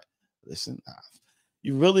 man. All right, listen,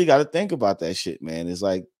 you really got to think about that shit, man. It's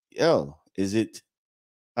like, yo, is it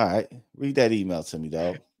all right? Read that email to me,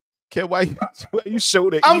 dog. Ken, why you show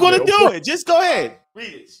that? I'm gonna do it. Just go ahead.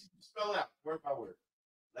 Read it. Spell it out word by word.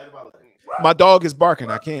 Letter by letter. My dog is barking.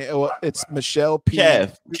 I can't. It's Michelle P.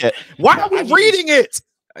 Kev. Why are we reading it?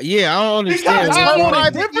 Yeah, I don't understand. Because I'm on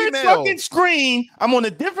a different fucking screen. I'm on a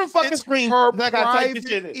different fucking screen. Her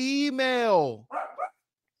private email. Oh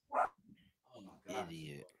my god,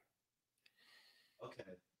 idiot. Okay,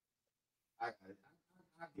 I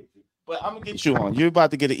get you. But I'm gonna get you on. You're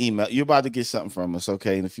about to get an email. You're about to get something from us,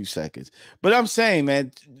 okay, in a few seconds. But I'm saying,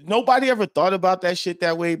 man, nobody ever thought about that shit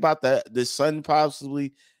that way, about the sun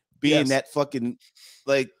possibly being that fucking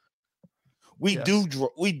like. We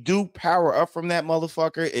do power up from that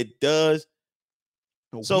motherfucker. It does.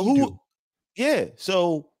 No, so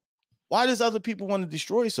so why does other people want to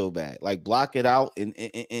destroy so bad? Like block it out and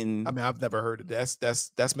I mean, I've never heard of that.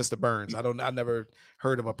 That's Mr. Burns. I never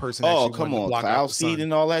heard of a person. Come on, cloud seeding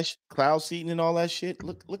and all that cloud seeding and all that shit.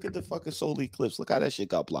 Look at the fucking solar eclipse. Look how that shit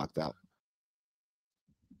got blocked out.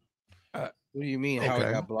 What do you mean? How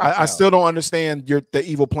it got blocked out? I still don't understand the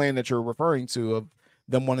evil plan that you're referring to of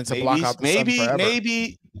them wanting to block out the sun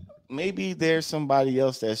forever. Maybe there's somebody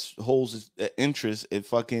else that holds interest in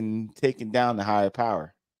fucking taking down the higher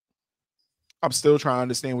power. I'm still trying to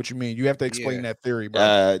understand what you mean. You have to explain that theory,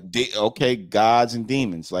 bro. Okay, gods and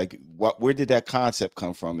demons. Like, where did that concept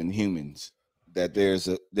come from in humans? That there's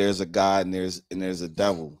a God and there's a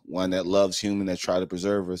devil, one that loves human that try to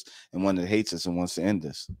preserve us, and one that hates us and wants to end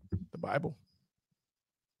us. The Bible,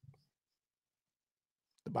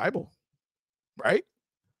 right?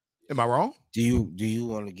 Am I wrong? Do you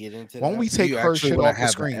want to get into that? Why don't we take her shit off the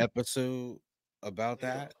screen? An episode about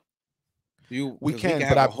that? We can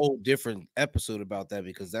have a whole different episode about that,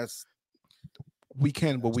 because we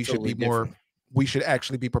can, but we should be different. more. We should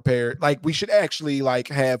actually be prepared. Like, we should actually like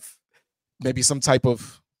have maybe some type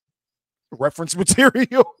of reference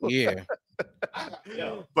material. Yeah.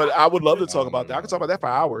 But I would love to talk about that. I could talk about that for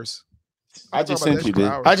hours. I just sent you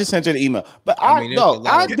the email. But I do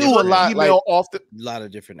a lot off a lot of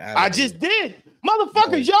different avenues. I just did.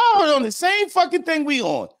 Motherfuckers, y'all are on the same fucking thing we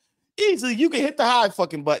on. Easily, you can hit the high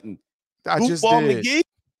fucking button. I just did.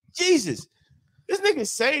 Jesus. This nigga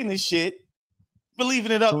saying this shit,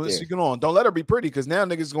 believing it up there. Don't let her be pretty, because now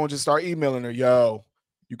niggas going to just start emailing her. Yo,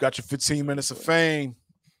 you got your 15 minutes of fame.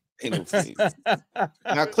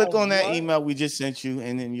 Now click on that email we just sent you,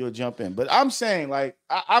 and then you'll jump in. But I'm saying, like,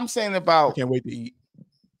 I'm saying about. I can't wait to eat.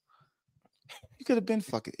 You could have been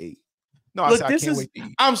fucking ate. No, look, I can't wait to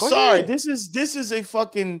eat. I'm sorry. This is a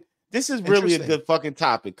fucking. This is really a good fucking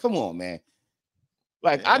topic. Come on, man.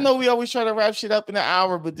 Like, I know we always try to wrap shit up in an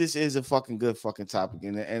hour, but this is a fucking good fucking topic,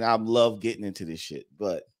 and I love getting into this shit.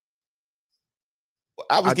 But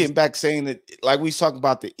I was getting back saying that, like, we talk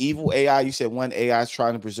about the evil AI. You said one AI is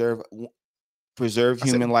trying to preserve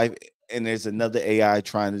human life, and there's another AI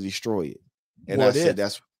trying to destroy it. And I said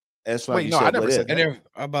that's what you said. I never said that.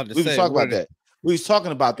 I'm about to say, we was talking about that. We was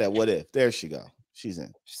talking about that. What if? There she go. She's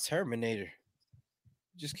in. Terminator.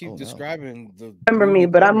 Just keep describing the. Remember me,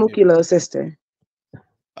 but I'm Mookie's little sister.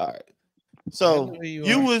 All right. So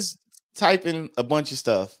you was typing a bunch of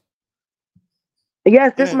stuff.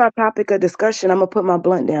 Yes, this is my topic of discussion. I'm gonna put my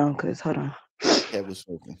blunt down because hold on.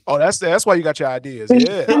 Oh, that's why you got your ideas.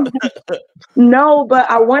 Yeah. No, but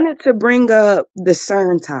I wanted to bring up the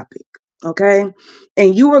CERN topic. Okay.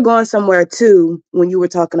 And you were going somewhere too when you were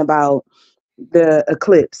talking about the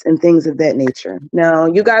eclipse and things of that nature. Now,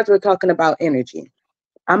 you guys were talking about energy.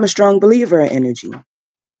 I'm a strong believer in energy.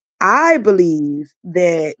 I believe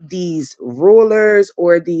that these rulers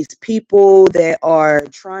or these people that are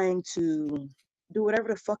trying to do whatever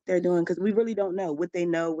the fuck they're doing, because we really don't know what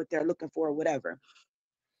they're looking for, whatever.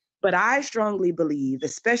 But I strongly believe,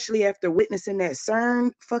 especially after witnessing that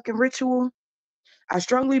CERN fucking ritual, I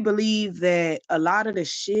strongly believe that a lot of the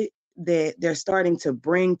shit that they're starting to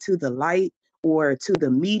bring to the light or to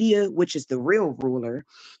the media, which is the real ruler,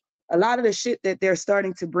 a lot of the shit that they're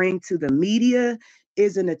starting to bring to the media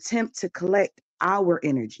is an attempt to collect our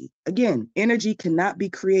energy. Again, energy cannot be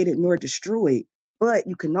created nor destroyed, but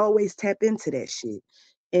you can always tap into that shit.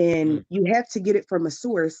 And you have to get it from a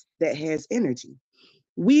source that has energy.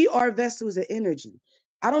 We are vessels of energy.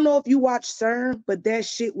 I don't know if you watch CERN, but that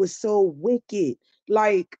shit was so wicked.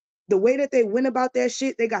 Like, the way that they went about that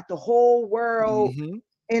shit, they got the whole world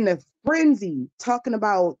in a frenzy talking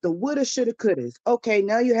about the woulda, shoulda, couldas. Okay,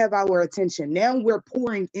 now you have our attention. Now we're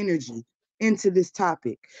pouring energy into this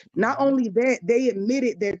topic. Not only that, they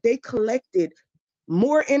admitted that they collected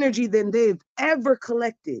more energy than they've ever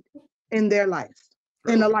collected in their life,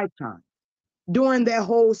 in a lifetime, during that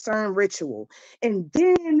whole CERN ritual. And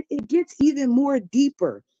then it gets even more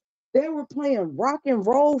deeper. They were playing rock and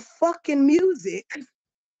roll fucking music,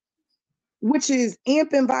 which is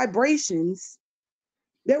amping vibrations.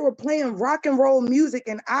 They were playing rock and roll music,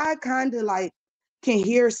 and I kind of like can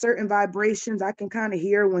hear certain vibrations. I can kind of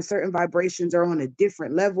hear when certain vibrations are on a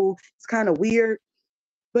different level. It's kind of weird.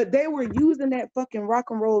 But they were using that fucking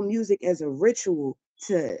rock and roll music as a ritual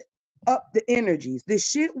to up the energies. This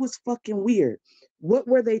shit was fucking weird. What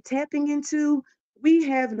were they tapping into? We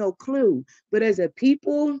have no clue. But as a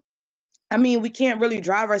people, I mean, we can't really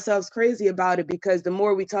drive ourselves crazy about it because the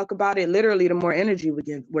more we talk about it, literally, the more energy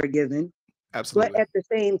we're given. Absolutely. But at the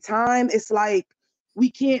same time, it's like we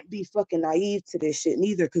can't be fucking naive to this shit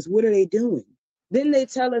neither, because what are they doing? Then they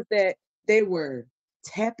tell us that they were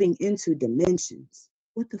tapping into dimensions.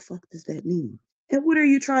 What the fuck does that mean? And what are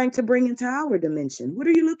you trying to bring into our dimension? What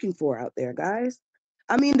are you looking for out there, guys?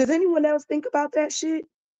 I mean, does anyone else think about that shit?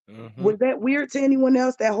 Was that weird to anyone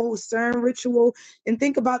else, that whole CERN ritual? And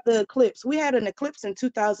think about the eclipse. We had an eclipse in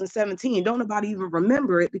 2017. Don't nobody even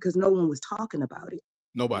remember it because no one was talking about it.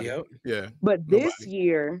 Nobody. Yep. Yeah. But this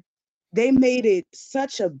year, they made it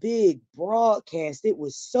such a big broadcast. It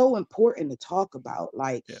was so important to talk about.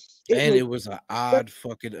 Like, it was an odd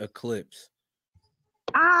fucking eclipse.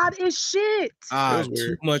 Odd as shit.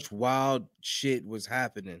 Too much wild shit was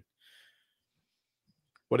happening.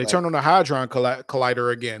 Well, they turned on the Hadron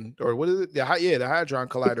Collider again, or what is it? The Hadron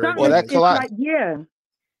Collider. Well, that collider.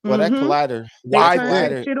 Well, that collider. Why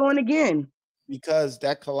that shit on again? Because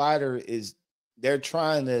that collider is, they're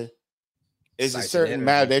trying to. It's a certain energy.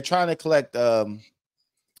 matter. They're trying to collect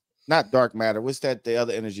not dark matter. What's that? The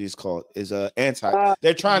other energy is called is anti.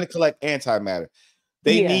 They're trying to collect antimatter.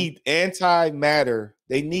 They need antimatter.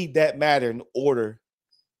 They need that matter in order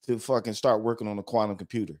to fucking start working on a quantum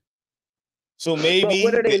computer. So maybe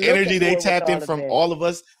the energy they tapped in from all of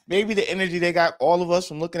us, maybe the energy they got all of us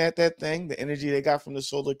from looking at that thing, the energy they got from the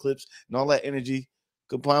solar eclipse and all that energy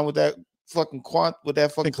combined with that fucking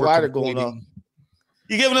collider going on.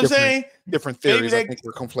 You get what I'm saying? Different theories. I think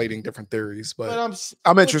we're conflating different theories, but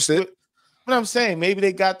I'm interested. But I'm saying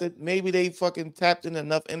maybe they fucking tapped in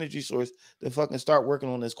enough energy source to fucking start working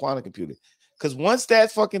on this quantum computer. Because once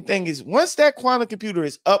that quantum computer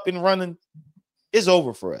is up and running, it's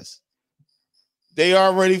over for us. They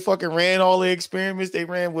already fucking ran all the experiments they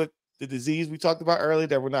ran with the disease we talked about earlier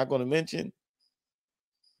that we're not going to mention.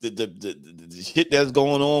 The shit that's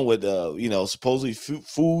going on with supposedly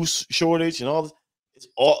food shortage and all this. It's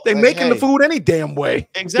all they making the food any damn way.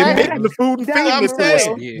 Exactly. They're making the food and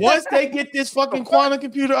feeding it. Once they get this fucking quantum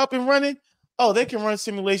computer up and running, they can run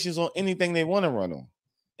simulations on anything they want to run on.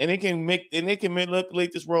 And they can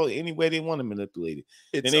manipulate this world any way they want to manipulate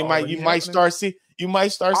it. And you might start seeing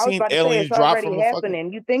aliens drop from the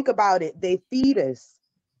fucking. You think about it, they feed us.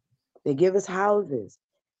 They give us houses,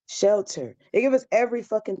 shelter. They give us every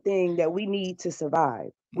fucking thing that we need to survive.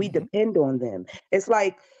 We depend on them. It's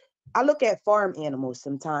like I look at farm animals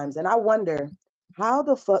sometimes and I wonder how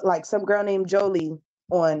the fuck, like some girl named Jolie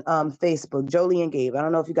on Facebook, Jolie and Gabe. I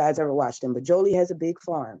don't know if you guys ever watched them, but Jolie has a big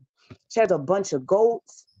farm. She has a bunch of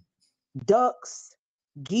goats, ducks,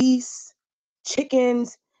 geese,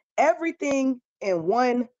 chickens, everything in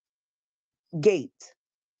one gate.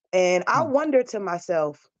 And I wonder to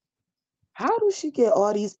myself, how does she get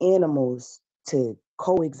all these animals to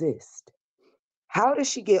coexist? How does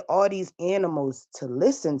she get all these animals to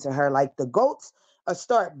listen to her? Like the goats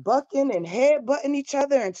start bucking and head-butting each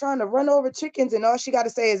other and trying to run over chickens, and all she got to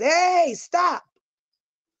say is, hey, stop.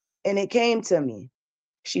 And it came to me.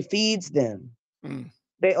 She feeds them.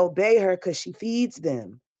 They obey her because she feeds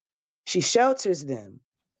them. She shelters them.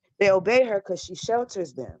 They obey her because she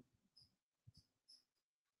shelters them.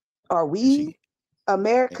 Are we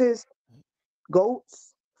America's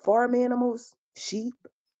goats, farm animals, sheep?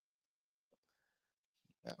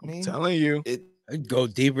 I'm telling you. It'd go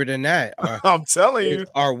deeper than that. I'm telling you.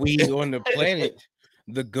 Are we on the planet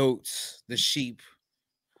the goats, the sheep,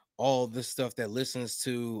 all the stuff that listens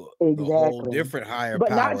to the whole different higher but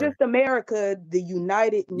power? Not just America, the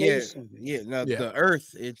United Nations. The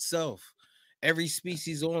earth itself. Every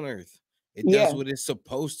species on earth. It does what it's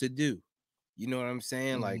supposed to do. You know what I'm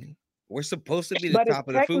saying? Like We're supposed to be the But it's top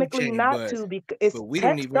of the food technically chain, not but to, because it's we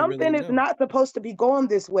don't even really something is know. not supposed to be going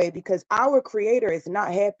this way because our creator is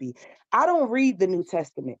not happy. I don't read the New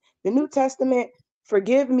Testament. The New Testament,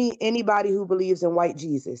 forgive me, anybody who believes in white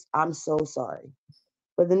Jesus. I'm so sorry.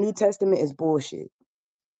 But the New Testament is bullshit.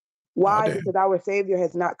 Why? damn. Because our Savior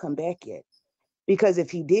has not come back yet. Because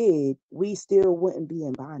if he did, we still wouldn't be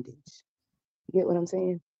in bondage. You get what I'm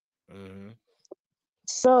saying? Mhm.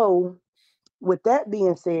 So, with that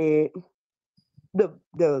being said,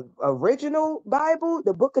 the original Bible,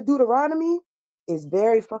 the book of Deuteronomy, is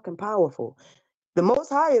very fucking powerful. The Most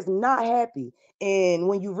High is not happy. And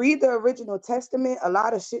when you read the original Testament, a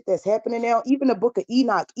lot of shit that's happening now, even the book of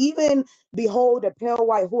Enoch, even Behold a Pale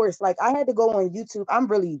White Horse. Like, I had to go on YouTube. I'm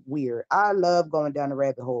really weird. I love going down the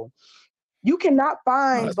rabbit hole. You cannot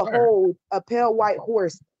find That's fair. Behold a Pale White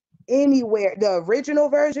Horse anywhere. The original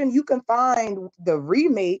version, you can find the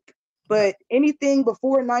remake, but anything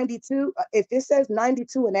before 92, if it says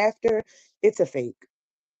 92 and after, it's a fake.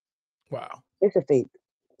 Wow. It's a fake.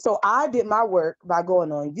 So I did my work by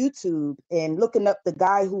going on YouTube and looking up the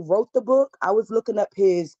guy who wrote the book. I was looking up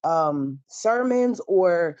his sermons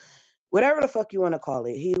or whatever the fuck you want to call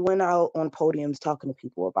it. He went out on podiums talking to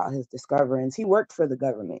people about his discoveries. He worked for the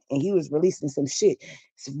government and he was releasing some shit.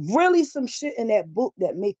 It's really some shit in that book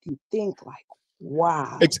that make you think like,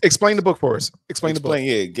 wow. Explain the book for us. Explain the book.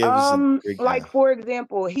 Yeah, give us a breakdown. Like, for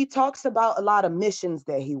example, he talks about a lot of missions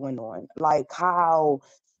that he went on, like how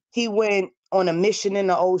he went on a mission in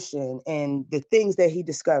the ocean and the things that he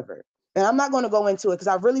discovered. And I'm not going to go into it because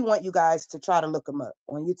I really want you guys to try to look him up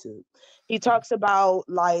on YouTube. He talks about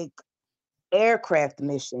like aircraft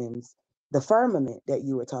missions, the firmament that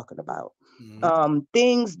you were talking about,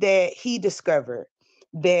 things that he discovered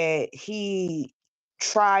that he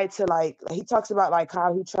tried to like, he talks about like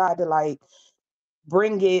how he tried to like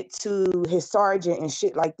bring it to his sergeant and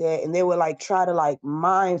shit like that, and they would like try to like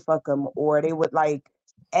mind fuck him, or they would like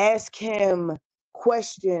ask him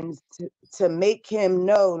questions to make him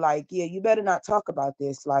know like, yeah, you better not talk about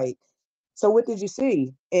this, like, so what did you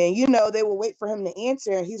see? And you know, they would wait for him to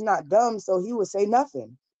answer and he's not dumb, so he would say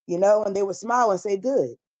nothing, you know, and they would smile and say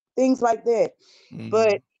good, things like that.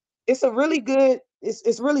 But it's a really good,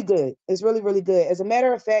 it's really good, it's really, really good. As a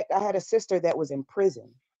matter of fact, I had a sister that was in prison.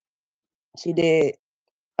 She did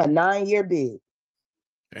a 9-year bid.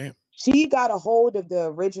 Damn. She got a hold of the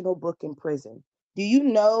original book in prison. Do you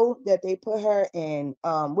know that they put her in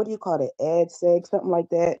what do you call it? ADSEG, something like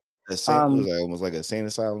that. Was that almost like a sane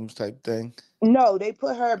asylum type thing? No, they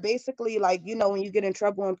put her basically like, you know, when you get in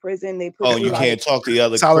trouble in prison, they put you you like, can't talk to the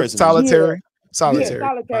other prisoners. Solitary. Yeah,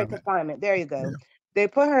 solitary confinement. There you go. Yeah. They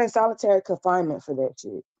put her in solitary confinement for that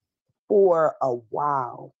shit for a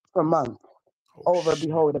while, for months. Over shit.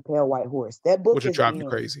 Behold a Pale White Horse. That book Which would is drive you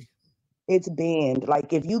banned. crazy. It's banned.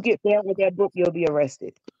 Like, if you get found with that book, you'll be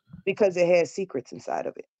arrested because it has secrets inside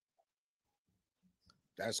of it.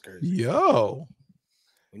 That's crazy. Yo.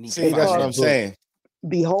 See, that's what I'm saying.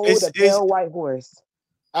 Behold a Pale White Horse.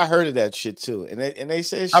 I heard of that shit too, and they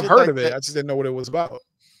say shit I've heard like of it. that. I just didn't know what it was about.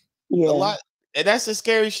 Yeah, a lot. And that's the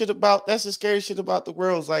scary shit about the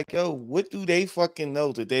world. It's like, yo, what do they fucking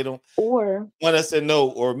know that they don't or want us to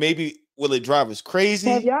know? Or maybe will it drive us crazy?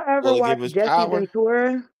 Have y'all ever will it watched give us Jesse power?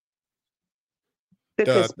 Ventura? The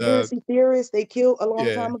conspiracy theorist they killed a long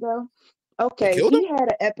time ago. Okay, he had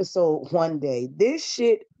an episode one day. This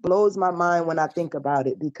shit blows my mind when I think about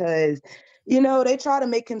it because, you know, they try to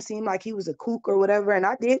make him seem like he was a kook or whatever. And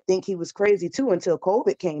I did think he was crazy too until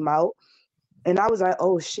COVID came out. And I was like,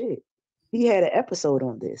 oh shit, he had an episode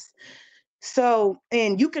on this. So,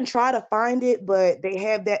 and you can try to find it, but they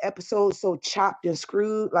have that episode so chopped and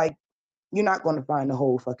screwed, like you're not going to find the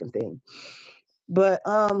whole fucking thing. But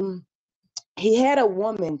he had a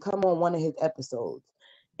woman come on one of his episodes,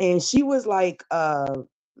 and she was like a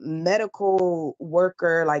medical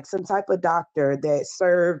worker, like some type of doctor that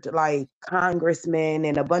served like congressmen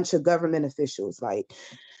and a bunch of government officials. Like,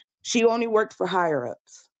 she only worked for higher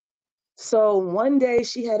ups. So one day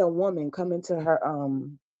she had a woman come into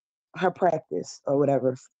her practice or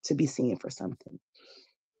whatever to be seen for something.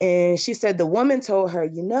 And she said the woman told her,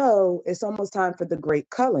 you know, it's almost time for the great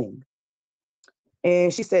culling.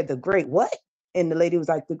 And she said, the great what? And the lady was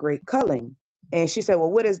like, the great culling. And she said,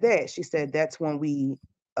 well, what is that? She said, that's when we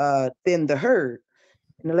thin the herd.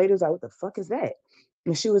 And the lady was like, what the fuck is that?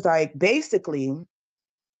 And she was like, basically,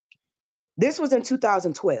 this was in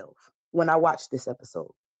 2012 when I watched this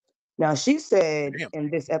episode. Now, she said in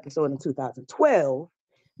this episode in 2012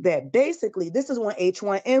 that basically this is when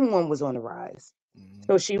H1N1 was on the rise.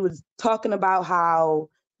 So she was talking about how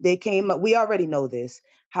they came up, we already know this,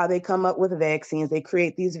 how they come up with vaccines, they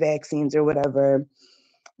create these vaccines or whatever.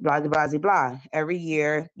 blah, blah, blah, blah. Every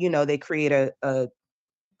year, they create a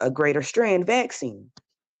greater strand vaccine.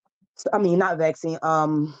 So, I mean, not vaccine,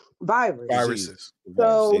 virus. Viruses. They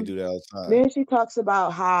So do that all the time. then she talks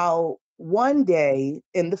about how one day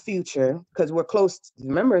in the future, because we're close,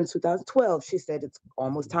 remember in 2012, she said it's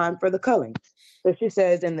almost time for the culling. So she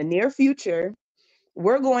says in the near future,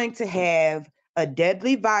 we're going to have a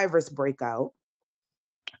deadly virus breakout.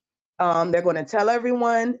 They're going to tell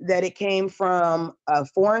everyone that it came from a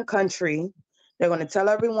foreign country. They're going to tell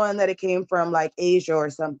everyone that it came from like Asia or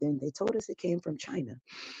something. They told us it came from China.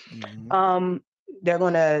 Mm-hmm. They're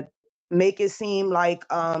going to make it seem like,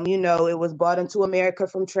 it was brought into America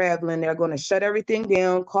from traveling. They're going to shut everything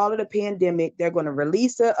down, call it a pandemic. They're going to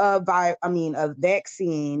release a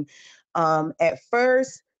vaccine. At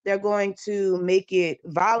first, they're going to make it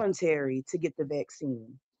voluntary to get the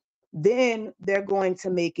vaccine. Then they're going to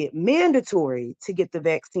make it mandatory to get the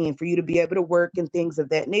vaccine for you to be able to work and things of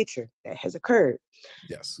that nature. That has occurred.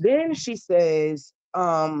 Yes. Then she says,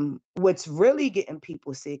 what's really getting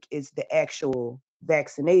people sick is the actual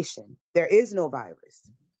vaccination. There is no virus.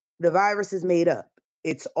 The virus is made up.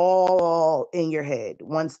 It's all in your head.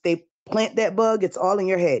 Once they plant that bug, it's all in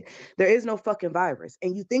your head. There is no fucking virus.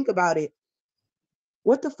 And you think about it,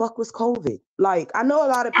 what the fuck was COVID? Like, I know a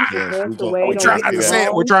lot of people passed away. We're Don't trying get not me to say it.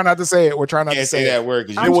 wrong. We're trying not to say it. We're trying not to Can't say say it. that word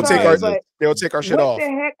because I'm sorry, but they'll take our shit what off. the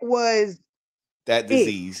heck was that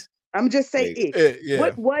disease. I'm just saying Right. it. Yeah.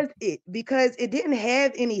 What was it? Because it didn't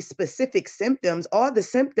have any specific symptoms. All the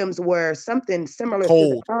symptoms were something similar to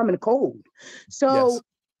the common cold. So, Yes.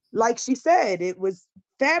 like she said, it was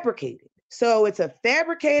fabricated. So it's a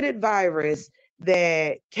fabricated virus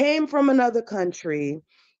that came from another country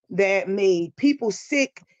that made people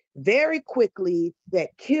sick very quickly, that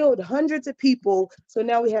killed hundreds of people. So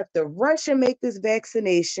now we have to rush and make this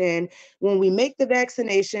vaccination. When we make the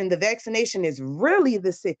vaccination is really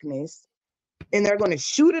the sickness, and they're going to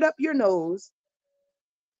shoot it up your nose.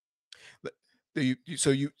 So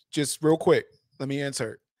you just real quick, let me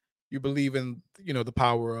insert. You believe in the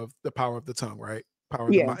power of the tongue, right? Power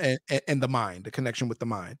of the mind and the mind, the connection with the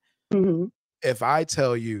mind. Mm-hmm. If I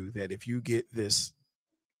tell you that if you get this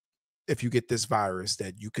virus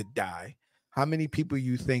that you could die, how many people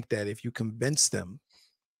you think that if you convince them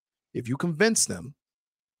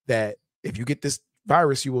that if you get this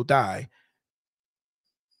virus you will die,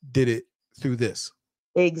 did it through this?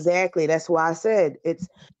 Exactly. That's why I said it's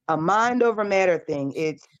a mind over matter thing.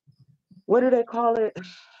 It's, what do they call it?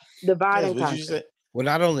 Divide and conquer. Well,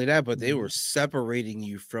 not only that, but they were separating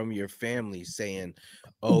you from your family, saying,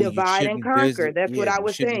 "Oh, you divide and shouldn't conquer. visit. That's what I You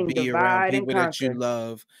was shouldn't saying. be around Divide and people that you conquer.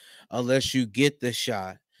 love unless you get the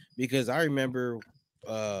shot." Because I remember,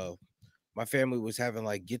 my family was having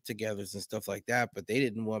like get-togethers and stuff like that, but they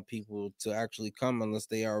didn't want people to actually come unless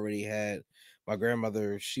they already had. My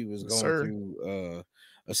grandmother, she was going through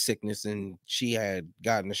a sickness, and she had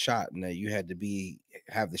gotten a shot, and that you had to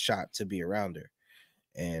have the shot to be around her.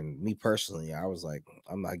 And me personally, I was like,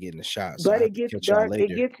 I'm not getting a shot. So But I it have to gets catch y'all dark. It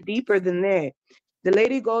later. gets deeper than that. The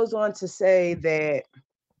lady goes on to say that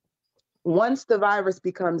once the virus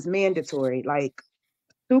becomes mandatory, like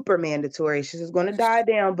super mandatory, she's going to die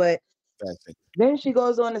down. But then she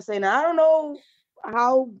goes on to say, now I don't know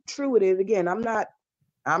how true it is. Again, I'm not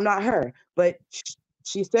her, but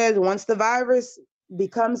she says once the virus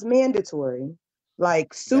becomes mandatory,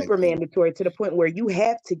 like super mandatory to the point where you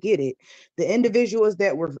have to get it, the individuals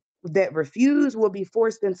that refuse will be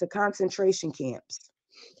forced into concentration camps.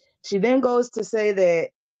 She then goes to say that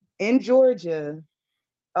in Georgia,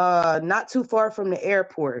 not too far from the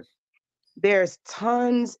airport, there's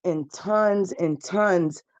tons and tons and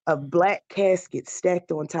tons of black caskets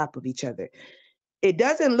stacked on top of each other. It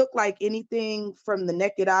doesn't look like anything from the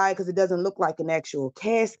naked eye because it doesn't look like an actual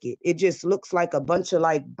casket. It just looks like a bunch of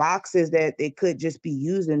like boxes that they could just be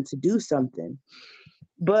using to do something.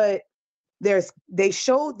 But they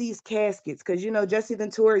showed these caskets because Jesse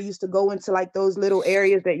Ventura used to go into like those little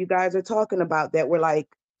areas that you guys are talking about that were like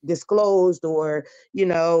disclosed, or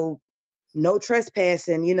no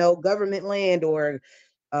trespassing, government land or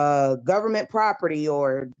government property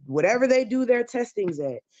or whatever they do their testings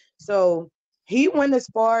at. So he went as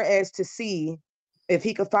far as to see if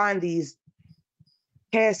he could find these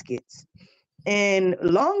caskets. And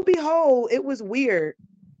lo and behold, it was weird.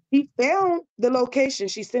 He found the location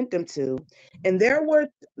she sent them to, and there were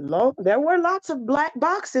lots of black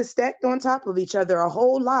boxes stacked on top of each other, a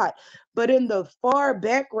whole lot. But in the far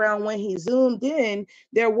background, when he zoomed in,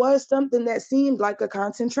 there was something that seemed like a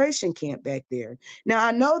concentration camp back there. Now,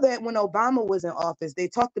 I know that when Obama was in office, they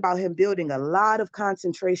talked about him building a lot of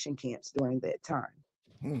concentration camps during that time.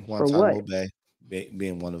 For what? Bay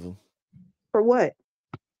being one of them. For what?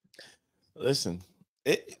 Listen,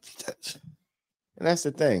 and that's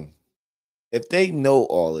the thing. If they know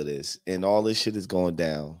all of this and all this shit is going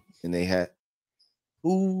down, and they had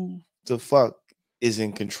who the fuck is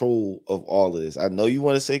in control of all of this? I know you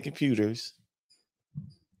want to say computers.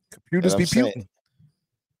 Computers be Putin.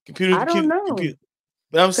 Computers, I don't know. computer.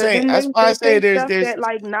 But I'm saying then that's why I say there's that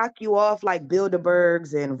like knock you off, like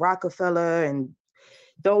Bilderbergs and Rockefeller and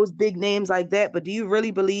those big names like that. But do you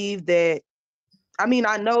really believe that? I mean,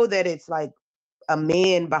 I know that it's like a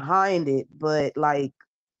man behind it, but like,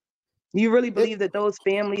 do you really believe that those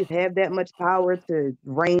families have that much power to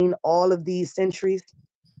reign all of these centuries?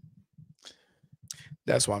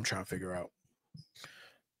 That's what I'm trying to figure out.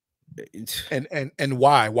 And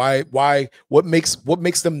why what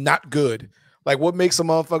makes them not good? Like, what makes a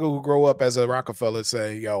motherfucker who grow up as a Rockefeller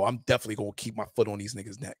say, yo, I'm definitely gonna keep my foot on these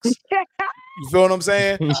niggas' necks? You feel what I'm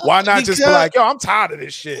saying? Why not just be like, yo, I'm tired of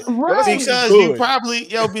this shit? Right. Because you probably,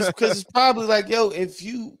 because it's probably like, yo, if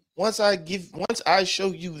you once I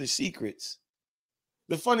show you the secrets,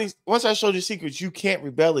 once I showed you secrets, you can't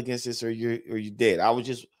rebel against this or you're dead.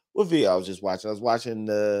 What video I was just watching? I was watching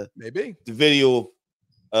the video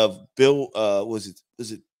of Bill. Was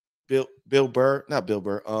it Bill Burr? Not Bill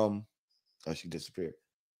Burr. Oh, she disappeared.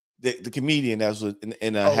 The comedian that was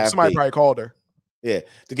in a half. Somebody probably called her. Yeah,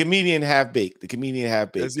 the comedian Half Baked. Yeah,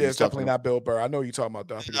 it's definitely not Bill Burr. I know you're talking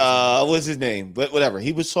about. What's his name? But whatever.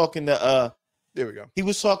 He was talking to. There we go. He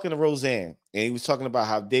was talking to Roseanne, and he was talking about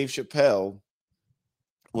how Dave Chappelle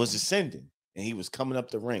was ascending, and he was coming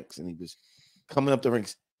up the ranks, and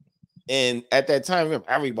at that time, remember,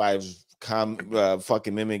 everybody was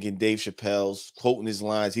fucking mimicking Dave Chappelle's, quoting his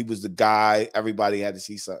lines. He was the guy. Everybody had to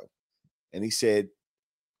see something, and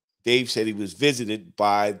Dave said he was visited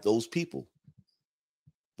by those people.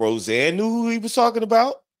 Roseanne knew who he was talking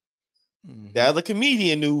about. Mm-hmm. The other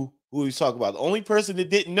comedian knew who he was talking about. The only person that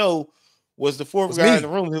didn't know was the fourth guy in the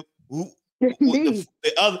room who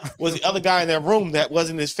the other guy in that room that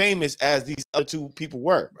wasn't as famous as these other two people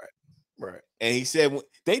were. Right. And he said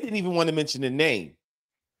they didn't even want to mention the name.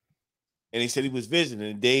 And he said he was visiting,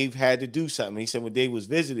 and Dave had to do something. He said when Dave was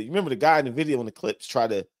visiting, you remember the guy in the video in the clips tried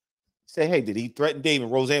to say, hey, did he threaten Dave?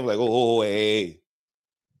 And Roseanne was like, oh, hey,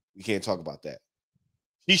 we can't talk about that.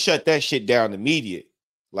 He shut that shit down immediate.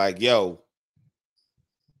 Like, yo,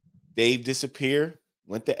 Dave disappeared,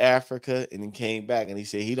 went to Africa, and then came back. And he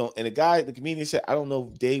said the comedian said, I don't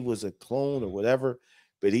know if Dave was a clone or whatever,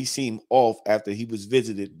 but he seemed off after he was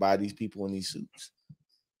visited by these people in these suits.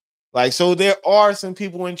 Like, so there are some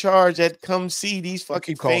people in charge that come see these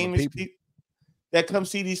fucking famous people. That come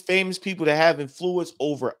see these famous people that have influence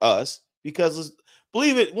over us. Because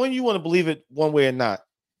believe it, when you want to believe it one way or not,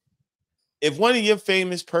 if one of your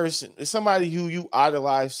famous person, somebody who you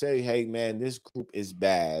idolize, say, hey, man, this group is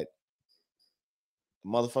bad,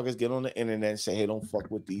 motherfuckers get on the internet and say, hey, don't fuck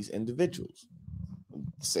with these individuals.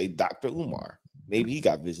 Say Dr. Umar. Maybe he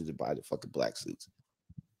got visited by the fucking black suits.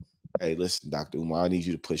 Hey, listen, Dr. Umar, I need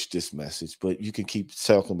you to push this message, but you can keep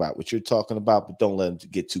talking about what you're talking about, but don't let them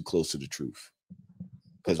get too close to the truth.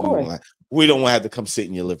 Because we don't want to have to come sit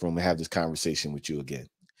in your living room and have this conversation with you again.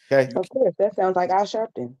 Okay? Of course, that sounds like Al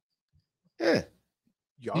Sharpton. Yeah.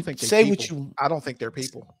 Y'all think they're people. I don't think they're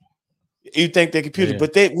people. You think they're computers,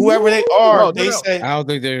 but whoever they are, say I don't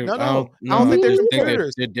think they're I don't think they're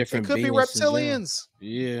computers. They're different. It could be reptilians.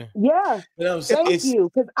 Yeah. Thank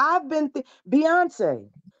you. Because I've been Beyonce.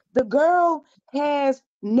 The girl has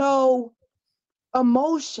no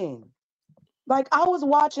emotion. Like, I was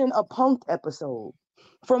watching a Punk'd episode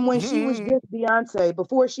from when she was just Beyonce,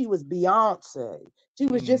 before she was Beyonce. She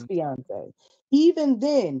was just Beyonce. Even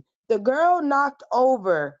then, the girl knocked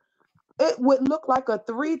over, it would look like a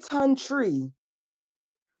 3-ton tree,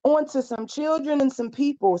 onto some children and some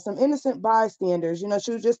people, some innocent bystanders. You know,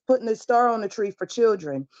 she was just putting a star on the tree for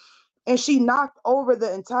children. And she knocked over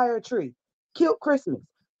the entire tree. Killed Christmas.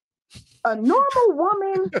 A normal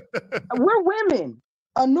woman, we're women.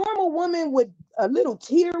 A normal woman with a little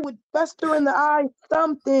tear would fester in the eye,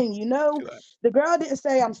 something, you know. The girl didn't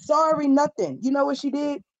say, I'm sorry, nothing. You know what she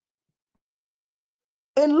did?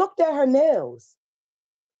 And looked at her nails.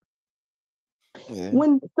 Yeah.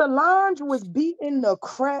 When Solange was beating the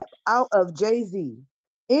crap out of Jay-Z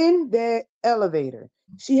in that elevator,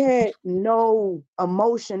 she had no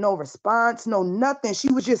emotion, no response, no nothing.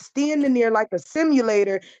 She was just standing there like a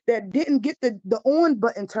simulator that didn't get the on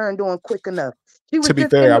button turned on quick enough. She was just in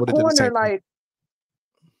the corner like.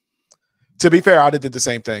 To be fair, I would have did the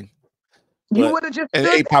same thing. You would have just and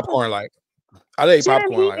ate popcorn like. I ate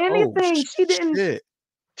popcorn like. Anything. Oh, she didn't. Shit.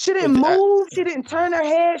 She didn't move. She didn't turn her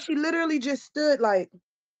head. She literally just stood like.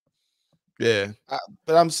 Yeah.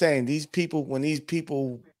 But I'm saying these people, when these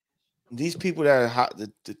people these people that are hot,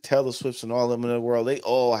 the Taylor Swifts and all of them in the world, they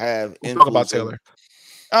all have We'll talk about influence. Taylor.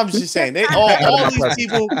 I'm just saying, they Not in all my these presence.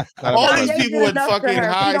 people, Not in my all presence. these people with enough to fucking her. She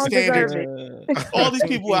high don't deserve standards. it. All these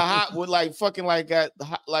people are hot with like fucking like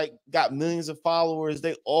got millions of followers.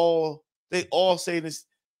 They all say this.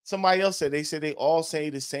 Somebody else said they all say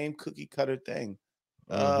the same cookie cutter thing.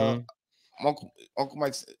 Uncle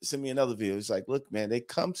Mike sent me another video. It's like, look, man, they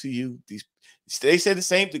come to you. They said the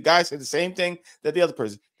same. The guy said the same thing that the other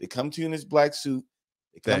person. They come to you in this black suit.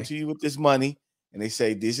 They come to you with this money, and they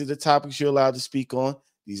say these are the topics you're allowed to speak on.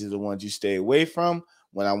 These are the ones you stay away from.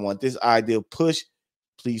 When I want this idea pushed,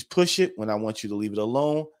 please push it. When I want you to leave it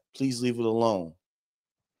alone, please leave it alone.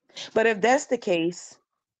 But if that's the case,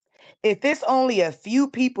 if it's only a few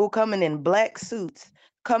people coming in black suits,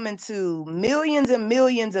 coming to millions and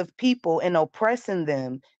millions of people and oppressing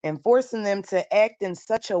them and forcing them to act in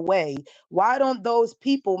such a way, why don't those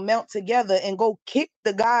people melt together and go kick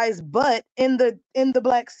the guy's butt in the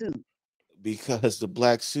black suit? Because the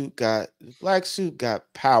black suit got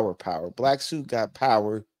power. Black suit got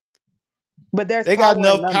power. But they got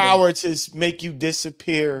enough power to make you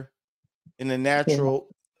disappear in a natural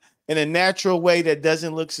way that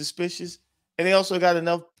doesn't look suspicious. And they also got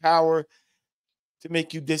enough power to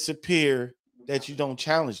make you disappear that you don't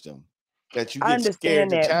challenge them, that you get scared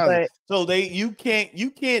to challenge. So you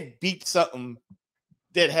can't beat something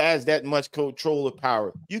that has that much control of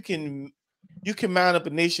power. You can mount up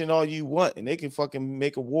a nation all you want, and they can fucking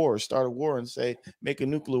make a war, start a war, and say make a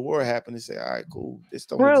nuclear war happen, and say, all right, cool, this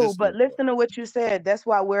don't exist. But listen to what you said. That's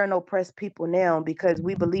why we're an oppressed people now, because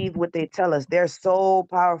we believe what they tell us. They're so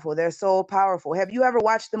powerful. They're so powerful. Have you ever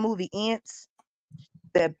watched the movie Ants?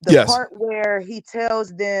 The part where he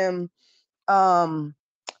tells them, the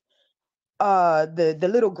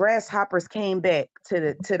little grasshoppers came back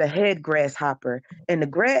to the head grasshopper, and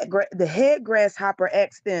the head grasshopper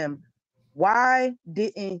asked them, why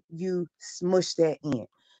didn't you smush that ant?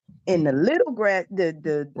 And the little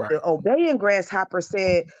the obeying grasshopper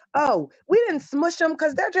said, oh, we didn't smush them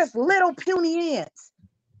because they're just little puny ants.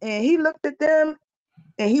 And he looked at them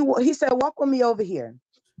and he said, walk with me over here.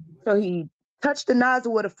 So he touched the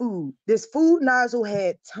nozzle of the food. This food nozzle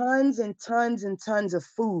had tons and tons and tons of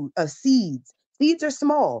seeds. Seeds are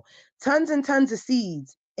small. Tons and tons of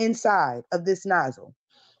seeds inside of this nozzle.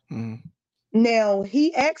 Now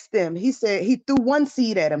he asked them, he said, he threw one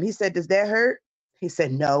seed at him. He said, does that hurt? He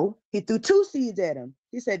said, no. He threw two seeds at him.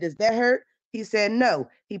 He said, does that hurt? He said, no.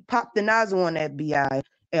 He popped the nozzle on that BI,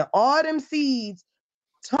 and all them seeds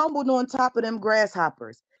tumbled on top of them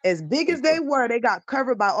grasshoppers. As big as they were, they got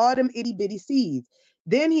covered by all them itty bitty seeds.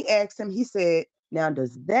 Then he asked him, he said, now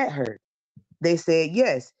does that hurt? They said,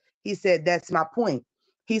 yes. He said, that's my point.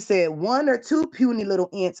 He said, one or two puny little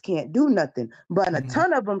ants can't do nothing, but a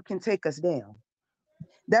ton of them can take us down.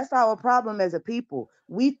 That's our problem as a people.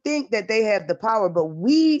 We think that they have the power, but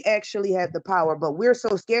we actually have the power, but we're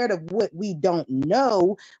so scared of what we don't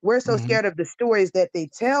know. We're so scared of the stories that they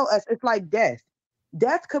tell us. It's like death.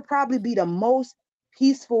 Death could probably be the most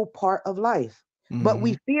peaceful part of life, but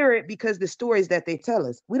we fear it because the stories that they tell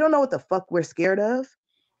us. We don't know what the fuck we're scared of.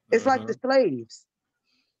 It's like the slaves.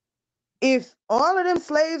 If all of them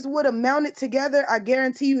slaves would have mounted together, I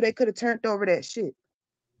guarantee you they could have turned over that shit.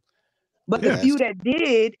 But the few that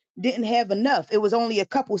didn't have enough. It was only a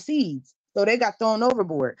couple seeds. So they got thrown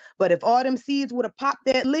overboard. But if all them seeds would have popped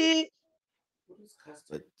that lid,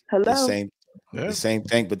 the same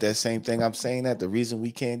thing. But that same thing I'm saying, that the reason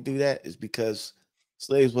we can't do that is because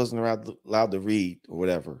slaves wasn't allowed to read or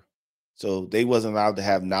whatever. So they wasn't allowed to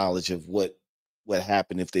have knowledge of what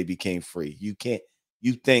happened if they became free. You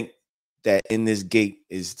think that in this gate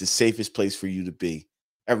is the safest place for you to be.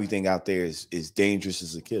 Everything out there is dangerous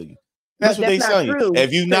as to kill you. That's what they tell you.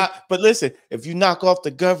 But listen, if you knock off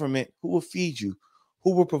the government, who will feed you?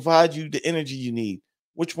 Who will provide you the energy you need?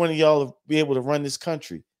 Which one of y'all will be able to run this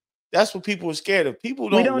country? That's what people are scared of. People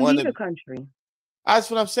don't want need a country.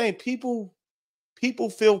 That's what I'm saying. People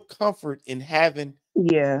feel comfort in having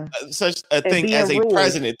such a thing as a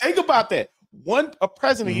president. Think about that. A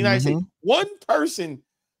president of the United States, one person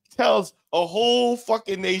tells a whole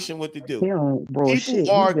fucking nation what to do.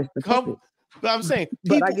 People are comfortable. But I'm saying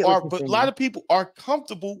but a lot of people are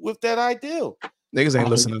comfortable with that ideal. Niggas ain't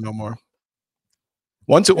listening no more.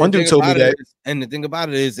 One dude told me that. And the thing about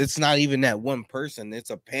it is, it's not even that one person. It's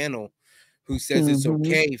a panel who says it's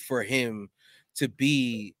okay for him to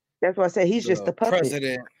be. That's why I say he's just the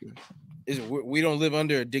president. We don't live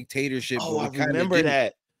under a dictatorship. Oh, I remember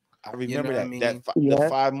that. I remember that. The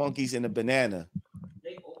 5 monkeys and a banana.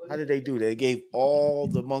 How did they do that? They gave all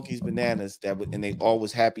the monkeys bananas and they all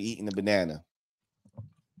was happy eating the banana.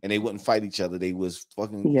 and they wouldn't fight each other. They was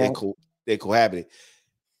fucking Yeah. they cohabited.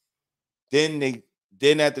 Then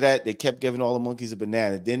after that, they kept giving all the monkeys a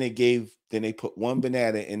banana. Then they put one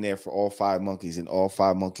banana in there for all 5 monkeys, and all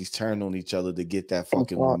 5 monkeys turned on each other to get that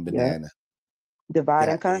fucking one banana. Divide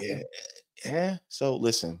and Yeah, conquer. yeah. So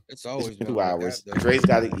listen, It's always been been 2 like hours. that, though. Dre's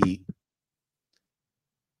got to eat.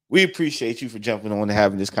 We appreciate you for jumping on and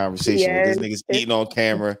having this conversation with this nigga's eating on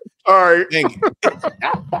camera. All right. Thank you.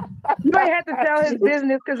 You ain't have to tell his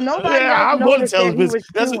business because nobody I else want to noticed tell that his he was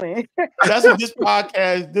business. chewing. That's what this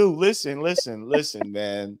podcast do. Listen,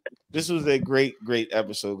 man. This was a great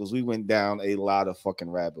episode because we went down a lot of fucking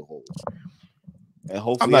rabbit holes. And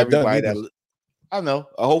hopefully everybody that I know,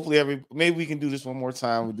 hopefully maybe we can do this one more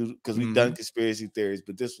time. We do because we've done conspiracy theories,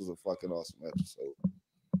 but this was a fucking awesome episode.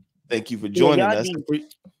 Thank you for joining us.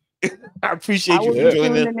 I appreciate you for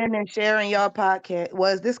joining us. In and sharing y'all podcast.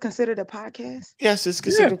 Was this considered a podcast? Yes, it's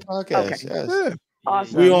considered a podcast. Okay. Yes. Yeah.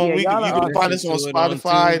 Awesome. You can find us on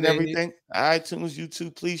Spotify and everything. iTunes,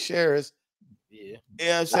 YouTube. Please share us. Yeah.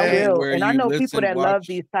 Yeah, I'm saying. I will. And I know people that love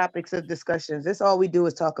these topics of discussions. This all we do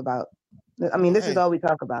is talk about. I mean, this is all we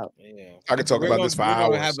talk about. Yeah. I can talk about this for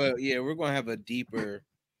hours. We're gonna have a deeper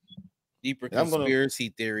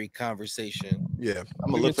conspiracy theory conversation. Yeah,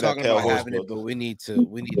 I'm gonna look for that pale horse book. But we need to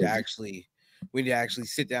actually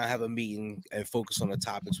sit down, have a meeting, and focus on the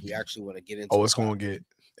topics we actually want to get into. Oh, it's gonna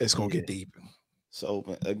get deep.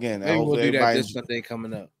 So again, maybe we'll do that this Sunday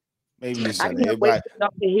coming up. Maybe this I Sunday. can't wait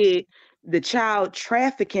to hit the child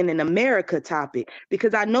trafficking in America topic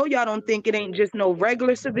because I know y'all don't think it ain't just no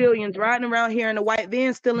regular civilians riding around here in a white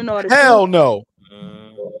van stealing all the Hell no.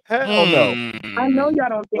 Hell no. I know y'all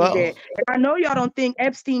don't think that. And I know y'all don't think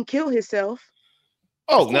Epstein killed himself.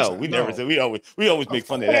 Oh no, we never said. We always make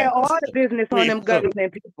fun of that. All the business on them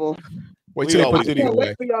government people. Wait till they put Diddy away.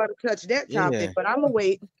 Wait for y'all to touch that topic, but I'm gonna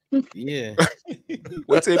wait. Yeah.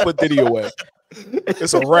 Wait till they put Diddy away.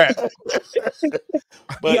 It's a wrap.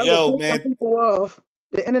 But yo, man, people off.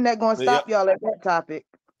 The internet gonna stop y'all at that topic.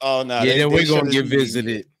 Oh no, yeah, then we're gonna get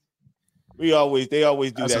visited. They always do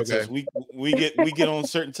That's that. Okay. We get on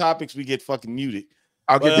certain topics, we get fucking muted.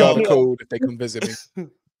 I'll give y'all the code if they come visit me.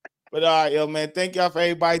 But all right, yo, man. Thank y'all for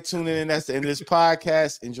everybody tuning in. That's the end of this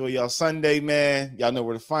podcast. Enjoy y'all Sunday, man. Y'all know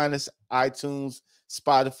where to find us: iTunes,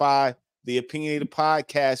 Spotify, the Opinionated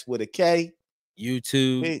Podcast with a K,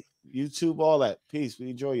 YouTube, all that. Peace.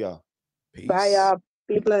 We enjoy y'all. Peace. Bye, y'all.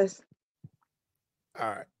 Be blessed. All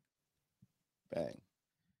right. Bang.